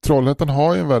för att Trollhättan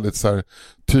har ju en väldigt så här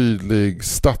tydlig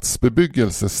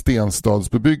stadsbebyggelse,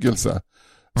 stenstadsbebyggelse.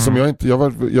 Som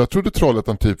jag trodde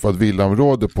Trollhättan typ var ett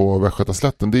villaområde på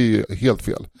Västgötaslätten. Det är helt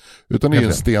fel. Utan det är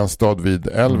en stenstad vid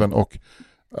älven och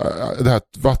det här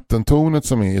vattentornet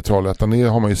som är i Trollhättan, det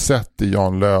har man ju sett i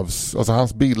Jan Lövs, alltså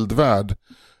hans bildvärld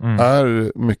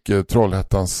är mycket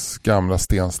Trollhättans gamla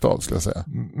stenstad skulle jag säga.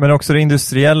 Men också det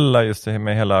industriella, just det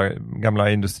med hela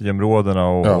gamla industriområdena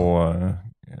och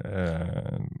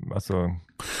alltså.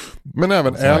 Men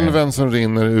även älven som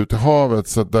rinner ut i havet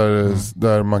så att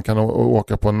där man kan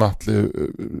åka på en nattlig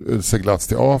seglats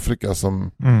till Afrika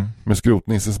som med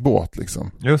Skrotnisses båt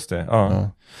liksom. Just det, ja.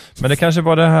 Men det kanske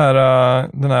var det här,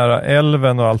 den här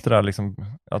älven och allt det där liksom,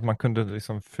 att man kunde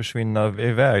liksom försvinna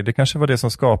iväg. Det kanske var det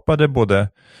som skapade både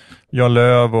Jan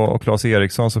Löv och Claes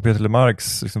Erikssons och Peter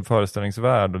Lemarks liksom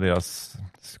föreställningsvärld och deras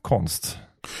konst.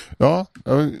 Ja,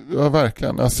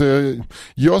 verkligen. Alltså,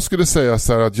 jag skulle säga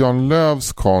så här att Jan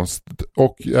Lövs konst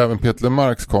och även Peter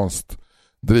Lemarks konst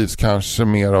drivs kanske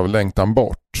mer av längtan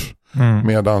bort.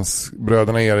 Medan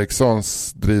Bröderna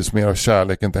Erikssons drivs mer av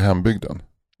kärleken till hembygden.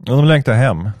 Och de längtar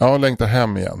hem. Ja, längtar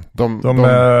hem igen.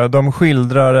 De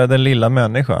skildrar den lilla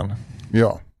människan.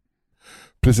 Ja,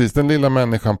 precis. Den lilla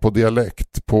människan på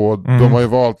dialekt. De har ju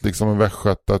valt liksom en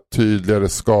västgöta tydligare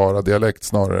Skara dialekt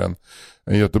snarare än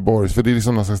Göteborg. För det är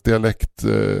liksom någon slags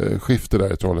dialektskifte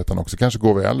där i Trollhättan också. Kanske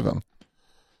går vi älven.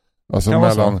 Alltså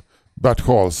mellan Bert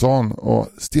Karlsson och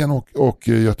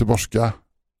Sten-Åke Göteborgska.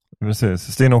 Precis,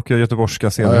 Sten-Åke Göteborgska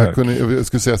jag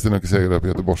skulle säga Sten-Åke Segerhög på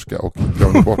Göteborgska och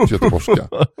glömde bort Göteborgska.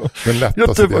 Den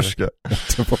lättaste Göteborgska.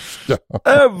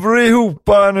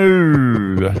 Allihopa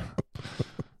nu!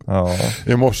 Ja.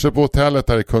 I morse på hotellet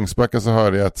här i Kungsbacka så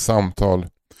hörde jag ett samtal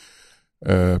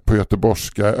på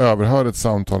göteborgska. Jag överhörde ett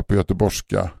samtal på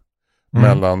göteborgska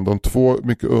mellan de 2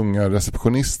 mycket unga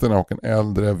receptionisterna och en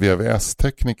äldre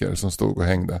VVS-tekniker som stod och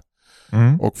hängde.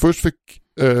 Och först fick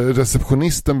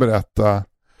receptionisten berätta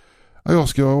jag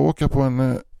ska åka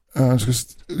på jag ska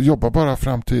jobba bara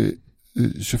fram till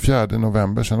 24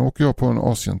 november. Sen åker jag på en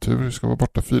Asientur. Jag ska vara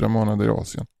borta 4 månader i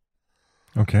Asien.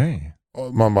 Okej.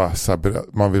 Man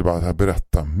man vill bara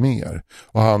berätta mer.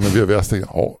 Och han och VVS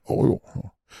tänkte,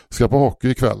 ska på hockey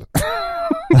ikväll.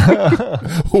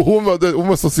 Och hon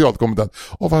var socialt kompetent.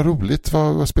 Vad roligt,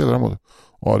 vad spelar de mot?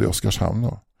 Det är Oskarshamn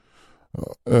då.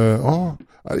 Det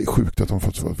är sjukt att de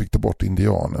fick ta bort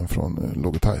indianen från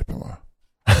logotypen, va?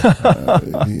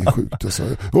 Det är sjukt. Alltså.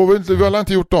 Vi har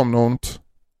inte gjort dem något.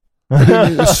 Det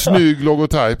är en snygg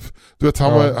logotyp. Du vet,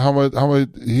 han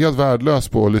var helt värdelös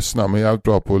på att lyssna, men jävligt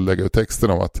bra på att lägga ut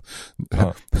texten om att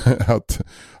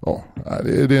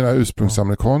det är den här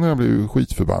ursprungsamerikanerna blev ju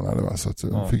skitförbannade, va? Så att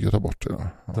de fick ju ta bort det då.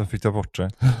 De fick ta bort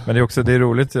det. Men det är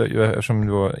roligt eftersom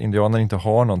då indianer inte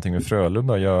har någonting med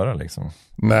Frölunda att göra liksom.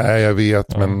 Nej, jag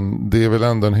vet, men det är väl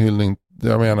ändå en hyllning.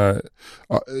 Jag menar,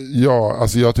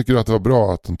 alltså jag tycker att det var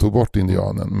bra att de tog bort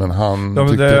indianen, men han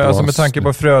tyckte alltså med tanke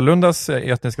på Frölundas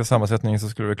etniska sammansättning så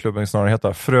skulle klubben snarare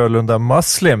heta Frölunda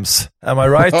Muslims. Am I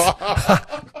right?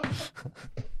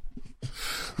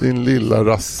 Din lilla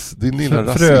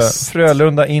rasist.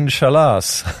 Frölunda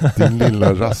Inshallahs. Din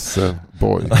lilla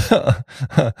rasseboy.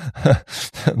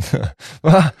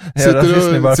 Va?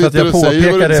 Bara för att jag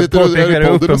påpekar det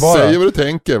uppenbara. Säger vad du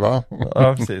tänker, va?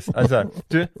 Ja, precis. Alltså,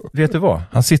 du, vet du vad?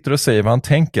 Han sitter och säger vad han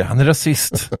tänker. Han är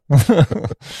rasist.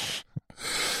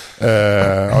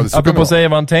 Apropå säga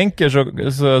vad han tänker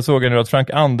så såg jag nu att Frank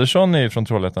Andersson är från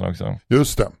Trollhättan också.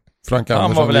 Just det.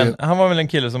 Han var väl en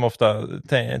kille som ofta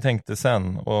tänkte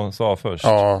sen och sa först.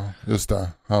 Ja, just det.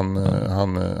 Han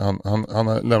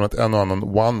har lämnat en och annan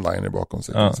one-liner bakom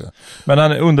sig. Ja. Men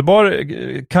han är underbar,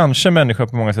 kanske människa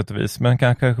på många sätt och vis, men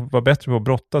kanske var bättre på att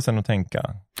brotta sen och tänka.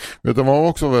 Vet du vad han var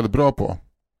också väldigt bra på?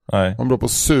 Nej. Han var bra på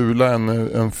att sula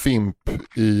en fimp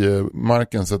i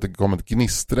marken så att det kom ett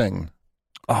gnistregn.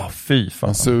 Fy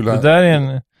fan. Det där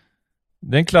är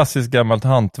en klassisk gammalt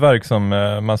hantverk som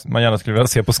man gärna skulle vilja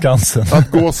se på Skansen.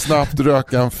 Att gå snabbt,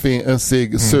 röka en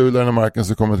cigg, sula den i marken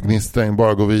så kommer ett gnistregn,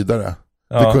 bara gå vidare.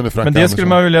 Ja, men det skulle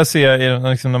man vilja se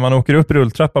liksom, när man åker upp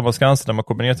rulltrappan på Skansen, när man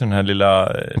kommer ner till den här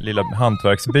lilla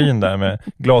hantverksbyn där med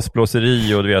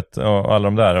glasblåseri och du vet, och alla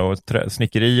de där och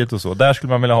snickeriet och så. Där skulle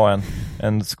man vilja ha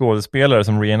en skådespelare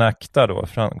som reenactar då,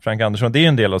 Frank Andersson. Det är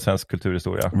en del av svensk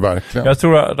kulturhistoria. Verkligen. Jag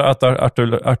tror att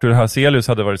Artur Hazelius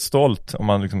hade varit stolt om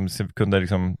man liksom kunde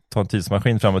liksom ta en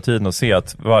tidsmaskin fram i tiden och se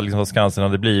att vad Skansen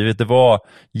hade blivit. Det var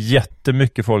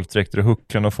jättemycket folkdräkter och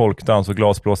hucklen och folkdans och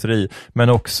glasblåseri, men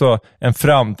också en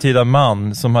framtida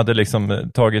man som hade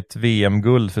liksom tagit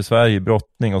VM-guld för Sverige i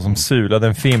brottning och som sulade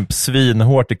en fimp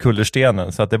svinhårt i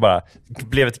kullerstenen så att det bara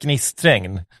blev ett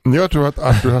gnistregn. Jag tror att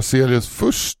Artur Hazelius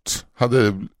först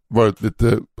hade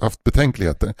haft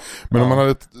betänkligheter. Men om man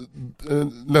hade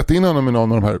lett in honom i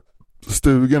någon av de här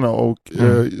stugorna och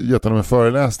gett honom en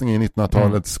föreläsning i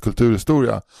 1900-talets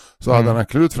kulturhistoria, så hade han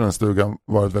klut för den stugan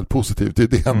varit väldigt positiv till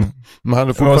idén. Men han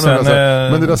hade fortfarande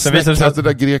men det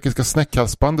där grekiska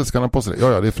snäckhalsbandet ska han ha på sig.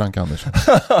 Ja, det är Frank Andersson.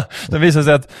 Det visar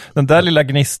sig att den där lilla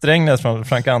gnistregnet från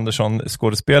Frank Andersson,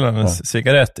 skådespelarens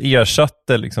cigarett,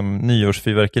 ersatte liksom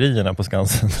nyårsfyrverkerierna på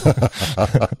Skansen.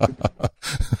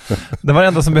 Det var det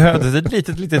enda som behövdes,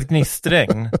 ett litet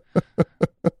gnistregn.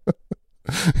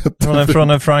 Från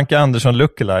en Frank Andersson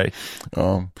lookalike.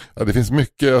 Ja, det finns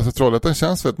mycket. Alltså, Trollhättan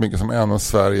känns väldigt mycket som en av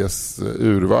Sveriges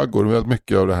urvaggor. Väldigt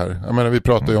mycket av det här. Jag menar, vi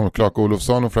pratar ju om Clark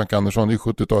Olofsson och Frank Andersson. Det är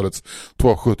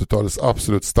 70-talets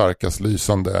absolut starkast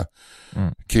lysande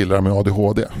killar med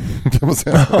ADHD, kan man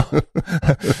säga.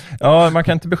 Ja, man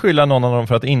kan inte beskylla någon av dem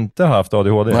för att inte ha haft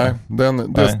ADHD. Nej,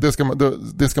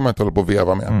 det ska man inte hålla på att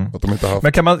veva med. Att de inte har haft.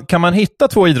 Men kan man hitta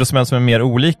 2 idrottsmän som är mer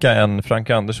olika än Frank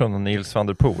Andersson och Nils van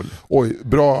der Poel? Oj,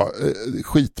 bra.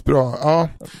 Skitbra. Ja.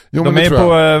 Jo, de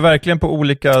är verkligen på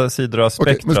olika sidor av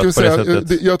spektrat. Men ska vi säga,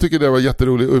 jag tycker det var en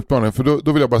jätterolig utmaning, för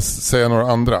då vill jag bara säga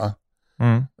några andra.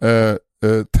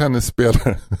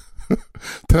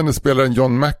 Tennisspelaren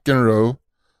John McEnroe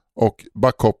och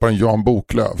backhopparen Jan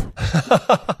Boklöv.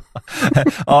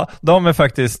 Ja, de är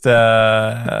faktiskt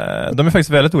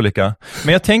väldigt olika.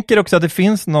 Men jag tänker också att det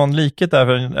finns någon likhet där,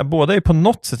 för båda är på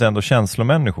något sätt ändå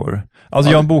känslomänniskor.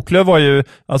 Alltså Jan Boklöv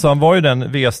han var ju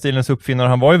den V-stilens uppfinnare,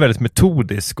 han var ju väldigt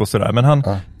metodisk och sådär, men han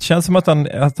känns som att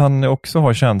han också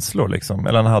har känslor liksom,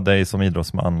 eller han hade som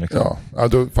idrottsman liksom. Ja,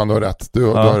 du har rätt. Du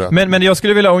har rätt. Men jag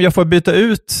skulle vilja, om jag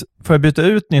får byta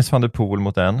ut Nils van der Poel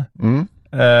mot en.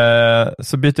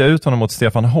 så byter jag ut honom mot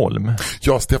Stefan Holm.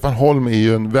 Ja, Stefan Holm är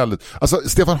ju en väldigt... Alltså,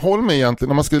 Stefan Holm är egentligen,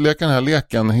 när man skulle leka den här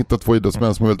leken, hitta två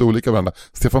idrottsmän som är väldigt olika varandra.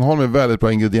 Stefan Holm är väldigt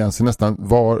bra ingrediens i nästan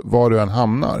var du än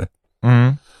hamnar.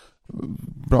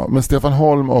 Bra, men Stefan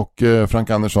Holm och Frank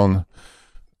Andersson,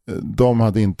 de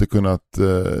hade inte kunnat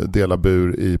dela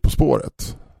bur På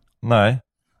spåret. Nej.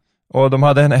 Och de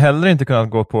hade heller inte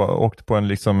kunnat åkt på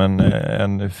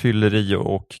en fylleri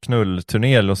och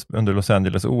knullturné under Los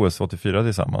Angeles OS 84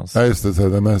 tillsammans. Ja, just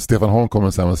det. När Stefan Holm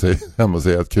kommer hem och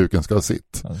säger att kuken ska ha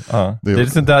sitt. Ja.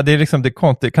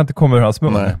 Det kan inte komma ur hans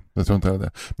mun. Nej, jag tror inte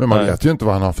det. Men man vet ju inte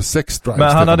vad han har för sex drive. Men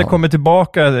han Stefan hade Holm. Kommit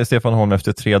tillbaka, Stefan Holm,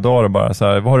 efter 3 dagar och bara så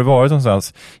här: var har du varit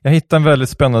någonstans? Jag hittade en väldigt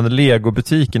spännande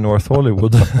Lego-butik i North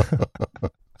Hollywood.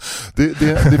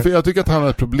 För jag tycker att han har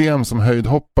ett problem som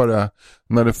höjdhoppare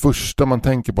när det första man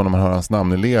tänker på när man hör hans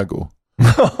namn är Lego.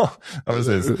 Ja,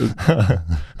 precis.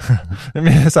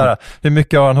 Så här, hur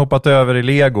mycket har han hoppat över i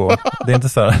Lego? Det är inte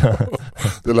så här.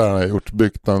 Det lär han ha gjort.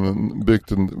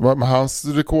 Men hans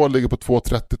rekord ligger på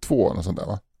 2.32 och sånt där,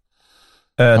 va?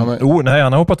 Nej,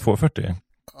 han har hoppat 2.40.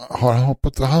 Han har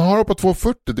hoppat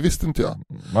 2.40, det visste inte jag.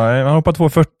 Nej, han har hoppat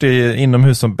 2.40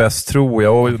 inomhus som bäst, tror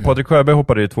jag. Och okay. Patrik Sjöberg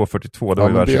hoppade i 2.42, det var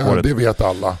ju världsrekordet. Det vet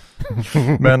alla.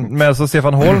 men alltså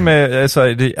Stefan Holm är så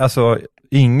här, alltså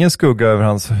ingen skugga över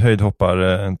hans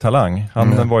höjdhoppar-talang.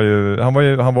 Han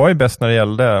var ju bäst när det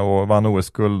gällde och vann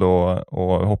OS-guld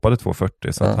och hoppade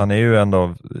 2.40. Så att han är ju en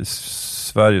av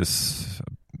Sveriges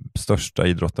största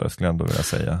idrottare, skulle jag ändå vilja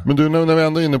säga. Men du, när vi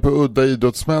ändå är inne på udda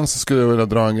idrottsmän, så skulle jag vilja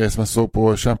dra en grej som jag såg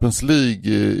på Champions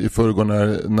League i förrgår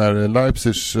när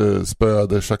Leipzig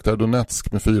spöade Shakhtar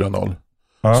Donetsk med 4-0.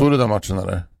 Ja. Såg du den matchen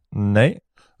eller? Nej.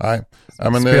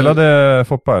 Spelade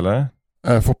Foppa eller?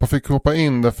 Foppa fick hoppa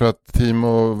in därför att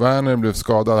Timo Werner blev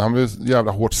skadad. Han blev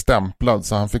jävla hårt stämplad,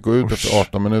 så han fick gå ut efter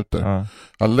 18 minuter.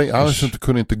 Ja. Han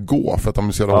kunde inte gå för att han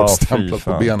blev så jävla hårt stämplad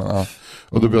på benen. Ja.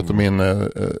 Och då bytte de in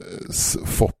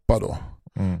Foppa då.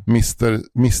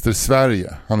 Mr.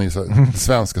 Sverige. Han är så det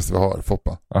svenskaste vi har,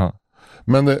 Foppa.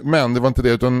 Men det var inte det,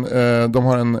 utan de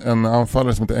har en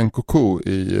anfallare som heter NKK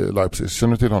i Leipzig.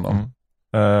 Känner du till honom?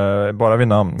 Bara vid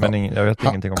namn, men jag vet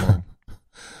ingenting om honom.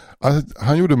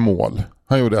 Han gjorde mål.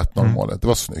 Han gjorde 1-0 målet. Det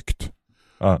var snyggt.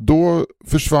 Då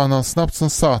försvann han snabbt som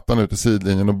satan ut i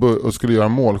sidlinjen och skulle göra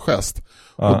en målgest.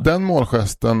 Och den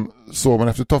målgesten såg man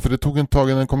efter ett tag, för det tog en tag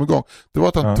innan den kom igång. Det var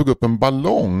att han tog upp en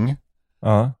ballong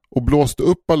och blåste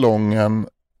upp ballongen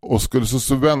och skulle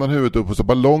så vända huvudet upp, och så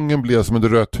ballongen blev som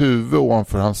ett rött huvud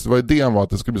ovanför hans. Det var idén var att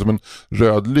det skulle bli som en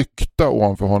röd lykta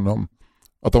ovanför honom.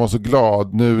 Att han var så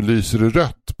glad, nu lyser det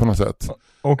rött på något sätt.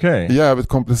 Okej. Jävligt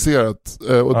komplicerat.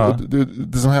 Och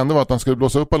det som hände var att han skulle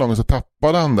blåsa upp ballongen, så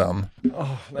tappade han den.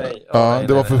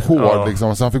 Det var för hård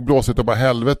liksom. Så han fick blåsa ut och bara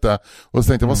helvete. Och så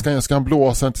tänkte jag, vad ska han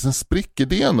blåsa den tills den spricker?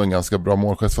 Det är ändå en ganska bra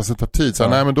målgest, fast det tar tid. Så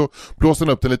nej, men då blåste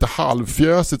han upp den lite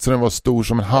halvfjösigt så den var stor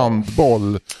som en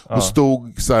handboll. Och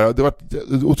stod så här. Det var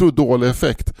en otroligt dålig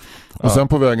effekt. Och sen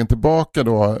på vägen tillbaka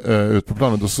då ut på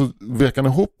planen, då så vek han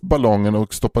ihop ballongen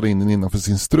och stoppade in den innanför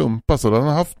sin strumpa. Så då hade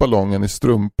han haft ballongen i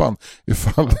strumpan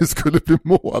ifall det skulle bli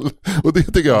mål. Och det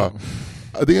tycker jag,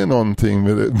 det är någonting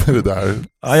med det där.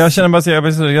 Ja, jag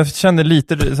känner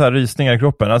lite så här rysningar i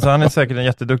kroppen. Alltså han är säkert en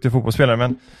jätteduktig fotbollsspelare,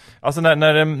 men alltså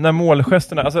när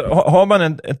målgesterna, alltså har man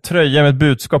en tröja med ett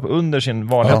budskap under sin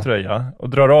vanliga tröja och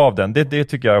drar av den, det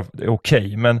tycker jag är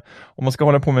okej. Men om man ska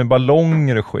hålla på med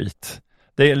ballonger och skit,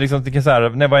 det är liksom, det kan så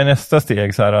här, vad är nästa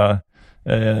steg så här,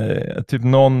 typ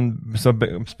någon så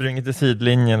springer till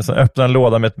sidlinjen, så öppnar en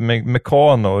låda med ett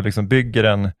mekano och liksom bygger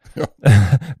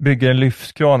en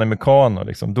lyftkran i mekano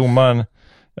liksom. Domaren,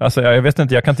 alltså jag vet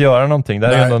inte, jag kan inte göra någonting. Det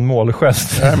här är ändå en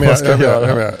målgest. Nej, men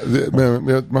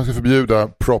man ska förbjuda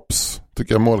props.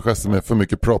 Tycker jag målgesten är för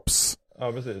mycket props.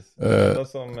 Ja, precis.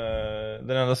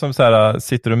 Den enda som så här,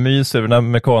 sitter och myser över den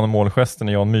här mekano-målgesten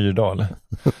är Jan Myrdal.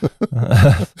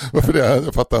 Varför det?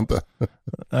 Jag fattar inte.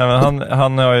 Nej,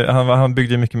 men han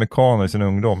byggde mycket mekano i sin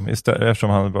ungdom, eftersom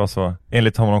han var så,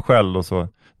 enligt honom själv, och så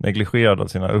negligerad av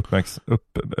sina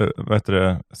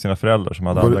sina föräldrar som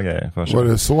hade andra grejer för sig. Var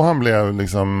det så han blev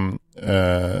liksom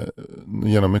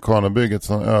genom mekanobygget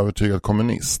som övertygad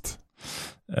kommunist?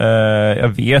 Jag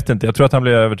vet inte. Jag tror att han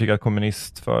blev övertygad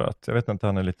kommunist för att, jag vet inte,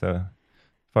 han är lite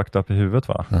fucked up i huvudet,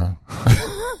 va? Ja.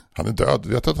 Han är död.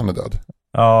 Vet du att han är död?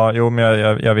 Ja, jo, men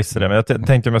jag visste det. Men jag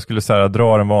tänkte om jag skulle så här,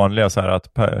 dra den vanliga så här, att,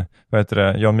 vad heter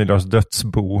det, Jan Myrdals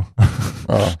dödsbo.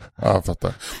 Ja, jag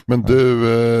fattar. Men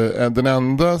du, den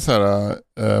enda så här,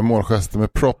 målgesten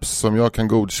med props som jag kan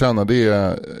godkänna, det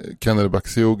är Kennedy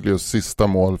Bakircioglu's sista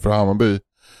mål för Hammarby.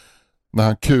 När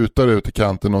han kutar ut i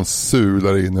kanten och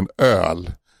sular in en öl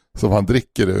som han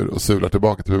dricker ur och sular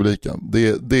tillbaka till publiken.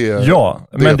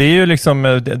 Men det är ju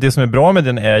liksom, det som är bra med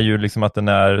den är ju liksom att den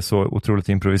är så otroligt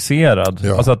improviserad.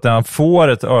 Ja. Alltså att han får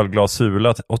ett ölglas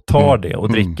sulat och tar det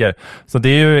och dricker. Så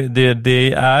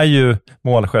det är ju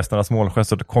målgesternas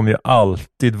målgester. Det kommer ju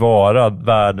alltid vara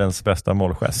världens bästa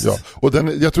målgest. Ja, och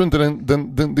jag tror inte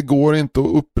det går inte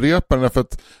att upprepa den, för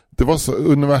att det var så,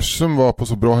 universum var på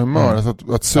så bra humör. Alltså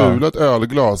att sula ett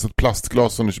ölglas, ett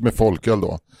plastglas med folköl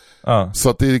då. Så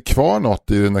att det är kvar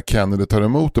något i det när Kennedy tar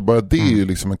emot det. Bara det är ju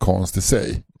liksom en konst i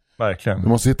sig. Verkligen. Du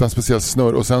måste hitta en speciell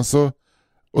snurr. Och sen så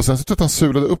tror jag att han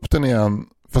sulade upp den igen.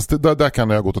 Fast där kan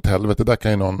jag ha gått åt helvete. Där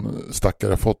kan ju någon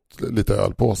stackare fått lite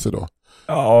öl på sig då.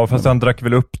 Ja, fast han drack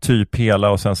väl upp typ hela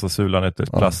och sen så sulade han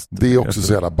ett plast. Det är också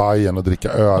så jävla Bajen att dricka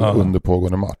öl under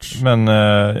pågående match. Men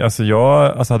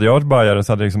hade jag varit bajare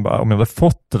så hade jag liksom bara, om jag hade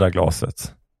fått det där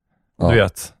glaset. Du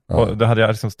vet. Och då hade jag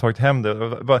liksom tagit hem det.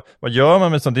 Vad gör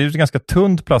man med sånt? Det är ju ett ganska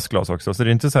tunt plastglas också. Så det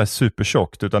är inte så här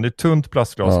supertjockt, utan det är ett tunt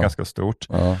plastglas, ganska stort.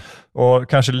 Och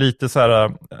kanske lite så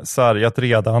här sargat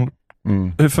redan.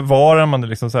 Hur förvarar man det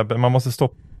liksom så här? Man måste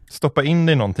stoppa in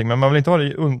det i någonting, men man vill inte ha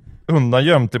det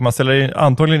undangömt. Man ställer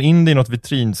antagligen in det i något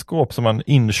vitrinskåp som man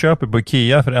inköper på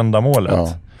Ikea för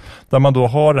ändamålet. Där man då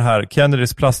har det här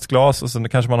Kennedys plastglas och sen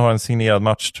kanske man har en signerad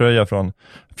matchtröja från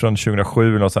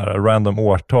 2007, något så här random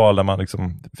årtal där man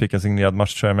liksom fick en signerad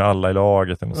matchtröja med alla i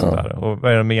laget eller sånt där. Och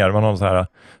vad är det mer? Man har så här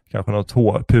kanske något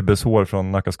pubeshår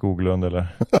från Nacka Skoglund eller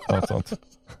något sånt.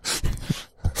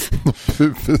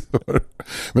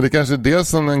 Men det kanske är det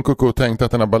som en koko tänkte,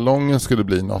 att den här ballongen skulle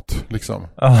bli något liksom.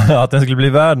 Att den skulle bli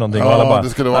värd någonting. Och alla bara,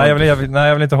 jag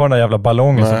vill inte ha den där jävla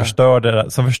ballongen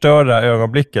som förstör det här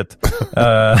ögonblicket.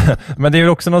 Men det är ju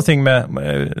också någonting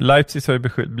med Leipzig har ju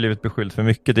blivit beskyllt för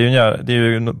mycket. Det är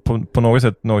ju på något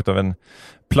sätt något av en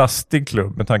plastig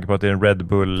klubb med tanke på att det är en Red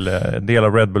Bull, del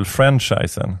av Red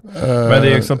Bull-franchisen. Men det är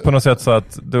ju liksom på något sätt så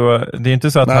att det är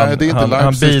inte så att han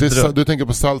bidrar. Du tänker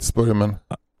på Salzburg, men...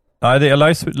 Nej, det är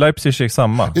Leipzig är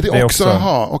samma. Är det också?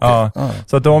 Jaha, okej. Ja.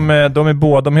 Så att de är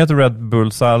båda, de heter Red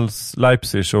Bull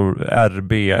Leipzig och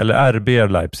RB, eller RB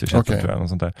Leipzig heter det, eller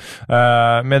sånt där.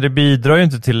 Men det bidrar ju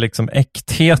inte till liksom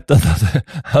äktheten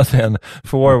att en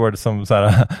forward som så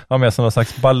här har med som någon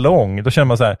slags ballong. Då känner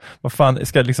man så här, vad fan,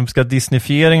 ska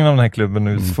Disneyfieringen av den här klubben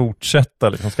nu fortsätta?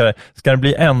 Liksom? Ska det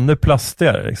bli ännu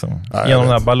plastigare liksom? Genom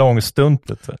det här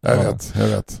ballongsstuntet? Jag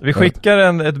vet. Vi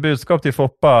skickar ett budskap till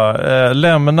Foppa.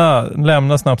 Lämna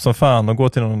snabbt som fan och gå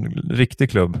till någon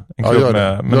riktig klubb. En klubb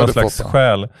med någon slags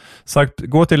själ.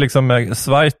 Gå till liksom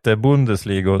Zweite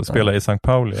Bundesliga och spela i St.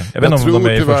 Pauli. Jag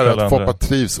tror tyvärr att Foppa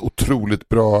trivs otroligt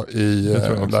bra i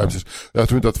Leipzig. Jag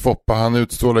tror inte att Foppa, han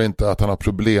utstrålar inte att han har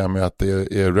problem med att det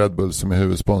är Red Bull som är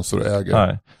huvudsponsor och äger.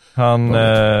 Nej.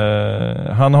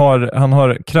 Han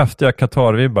har kraftiga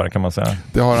Qatar-vibbar, kan man säga.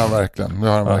 Det har han verkligen.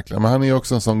 Men han är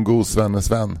också en sån god Sven.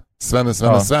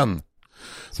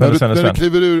 När du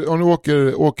kliver ur, om du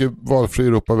åker valfri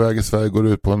Europaväg i Sverige, går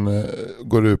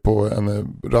ut på en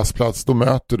rastplats, då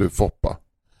möter du Foppa.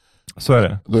 Så är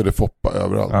det. Då är det Foppa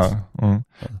överallt.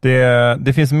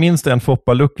 Det finns minst en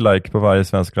Foppa lookalike på varje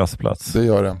svensk rastplats. Det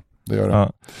gör det.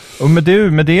 Ja. Och med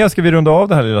det ska vi runda av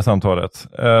det här lilla samtalet.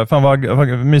 Fan vad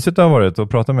mysigt det har varit att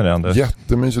prata med dig, Anders.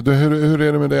 Jättemysigt. Hur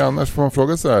är det med dig annars? Får man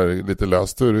fråga så här lite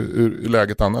löst. Hur är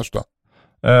läget annars då?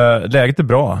 Läget är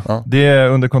bra. Ja. Det är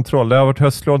under kontroll. Det har varit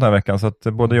höstlov den här veckan, så att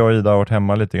både jag och Ida har varit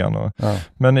hemma lite grann.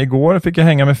 Men igår fick jag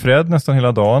hänga med Fred nästan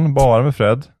hela dagen. Bara med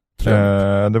Fred.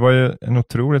 Det var ju en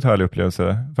otroligt härlig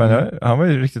upplevelse. Han var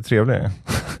ju riktigt trevlig.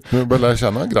 Du börjar lära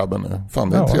känna grabben nu. Fan,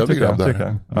 det är en trevlig grabb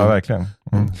där. Ja, verkligen.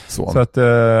 Så att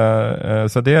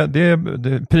så det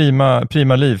är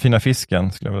prima liv, fina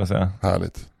fisken skulle jag vilja säga.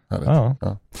 Härligt. Ja,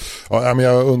 men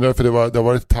jag undrar, för det har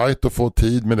varit tajt att få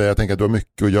tid med det. Jag tänker att du har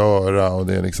mycket att göra och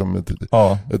det är liksom ett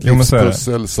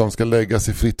livspussel som ska läggas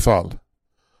i fritt fall.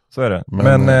 Så är det.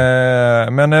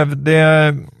 Men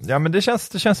det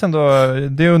känns ändå,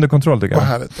 det är under kontroll tycker jag.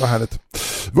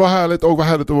 Vad härligt och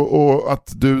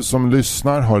att du som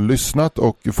lyssnar har lyssnat,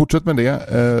 och fortsätt med det.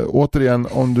 Återigen,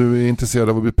 om du är intresserad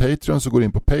av att bli Patreon så går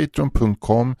in på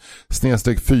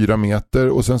patreon.com/4 meter,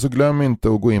 och sen så glöm inte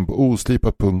att gå in på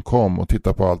oslipat.com och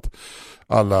titta på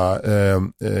alla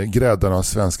gräddarna av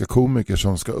svenska komiker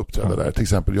som ska uppträda där. Till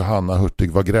exempel Johanna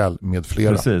Hurtig Wagrell med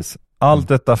flera. Precis. Allt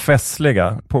detta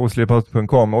festliga på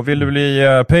oslipat.com. Och vill du bli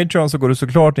Patreon så går du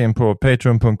såklart in på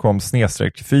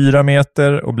patreon.com/4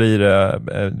 meter och blir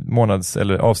månads-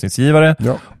 eller avsnittsgivare.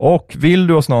 Ja. Och vill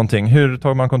du oss någonting, hur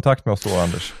tar man kontakt med oss då,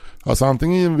 Anders? Alltså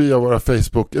antingen via våra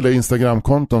Facebook eller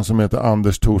Instagram-konton som heter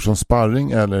Anders Thorsson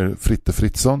Sparring eller Fritte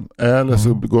Fritzson. Eller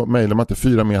så mejlar man till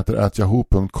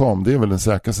 4meter@yahoo.com. Det är väl det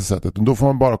säkraste sättet. Då får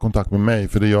man bara kontakt med mig,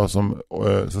 för det är jag som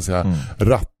så att säga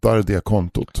rattar det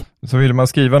kontot. Så vill man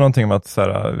skriva någonting om att så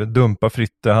här, dumpa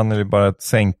Fritte, han är ju bara ett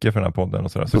sänke för den här podden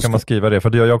och så kan man skriva det,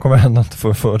 för jag kommer ändå inte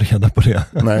få reda på det.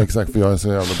 Nej, exakt, för jag är så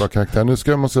jävla bra karaktär. Nu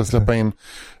måste jag släppa in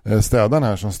städaren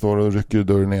här som står och rycker i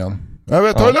dörren igen. Jag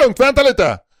vet, ta det lugnt, vänta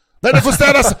lite! Nej, du får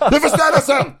städa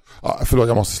sen! Ja, förlåt,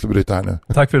 jag måste bryta här nu.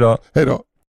 Tack för idag. Hej då.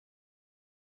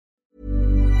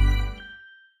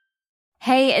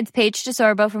 Hey, it's Paige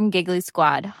DeSorbo from Giggly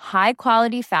Squad. High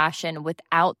quality fashion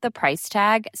without the price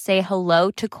tag. Say hello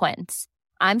to Quince.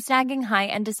 I'm snagging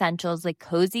high-end essentials like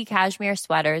cozy cashmere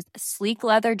sweaters, sleek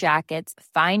leather jackets,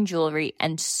 fine jewelry,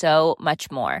 and so much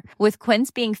more. With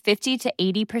Quince being 50 to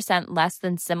 80% less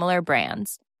than similar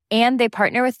brands. And they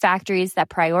partner with factories that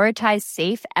prioritize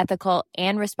safe, ethical,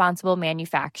 and responsible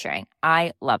manufacturing.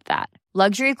 I love that.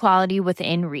 Luxury quality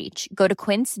within reach. Go to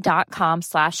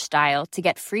quince.com/style to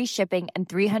get free shipping and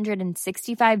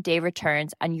 365-day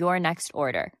returns on your next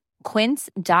order.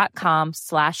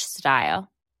 Quince.com/style.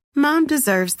 Mom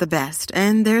deserves the best,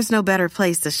 and there's no better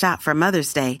place to shop for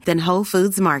Mother's Day than Whole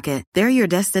Foods Market. They're your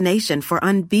destination for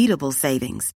unbeatable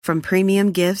savings, from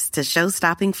premium gifts to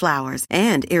show-stopping flowers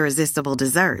and irresistible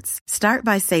desserts. Start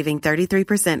by saving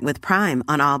 33% with Prime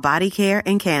on all body care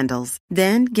and candles.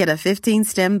 Then get a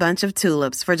 15-stem bunch of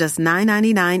tulips for just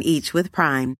 $9.99 each with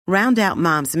Prime. Round out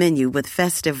Mom's menu with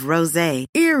festive rosé,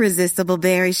 irresistible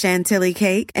berry chantilly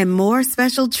cake, and more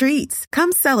special treats.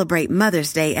 Come celebrate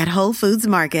Mother's Day at Whole Foods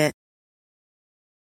Market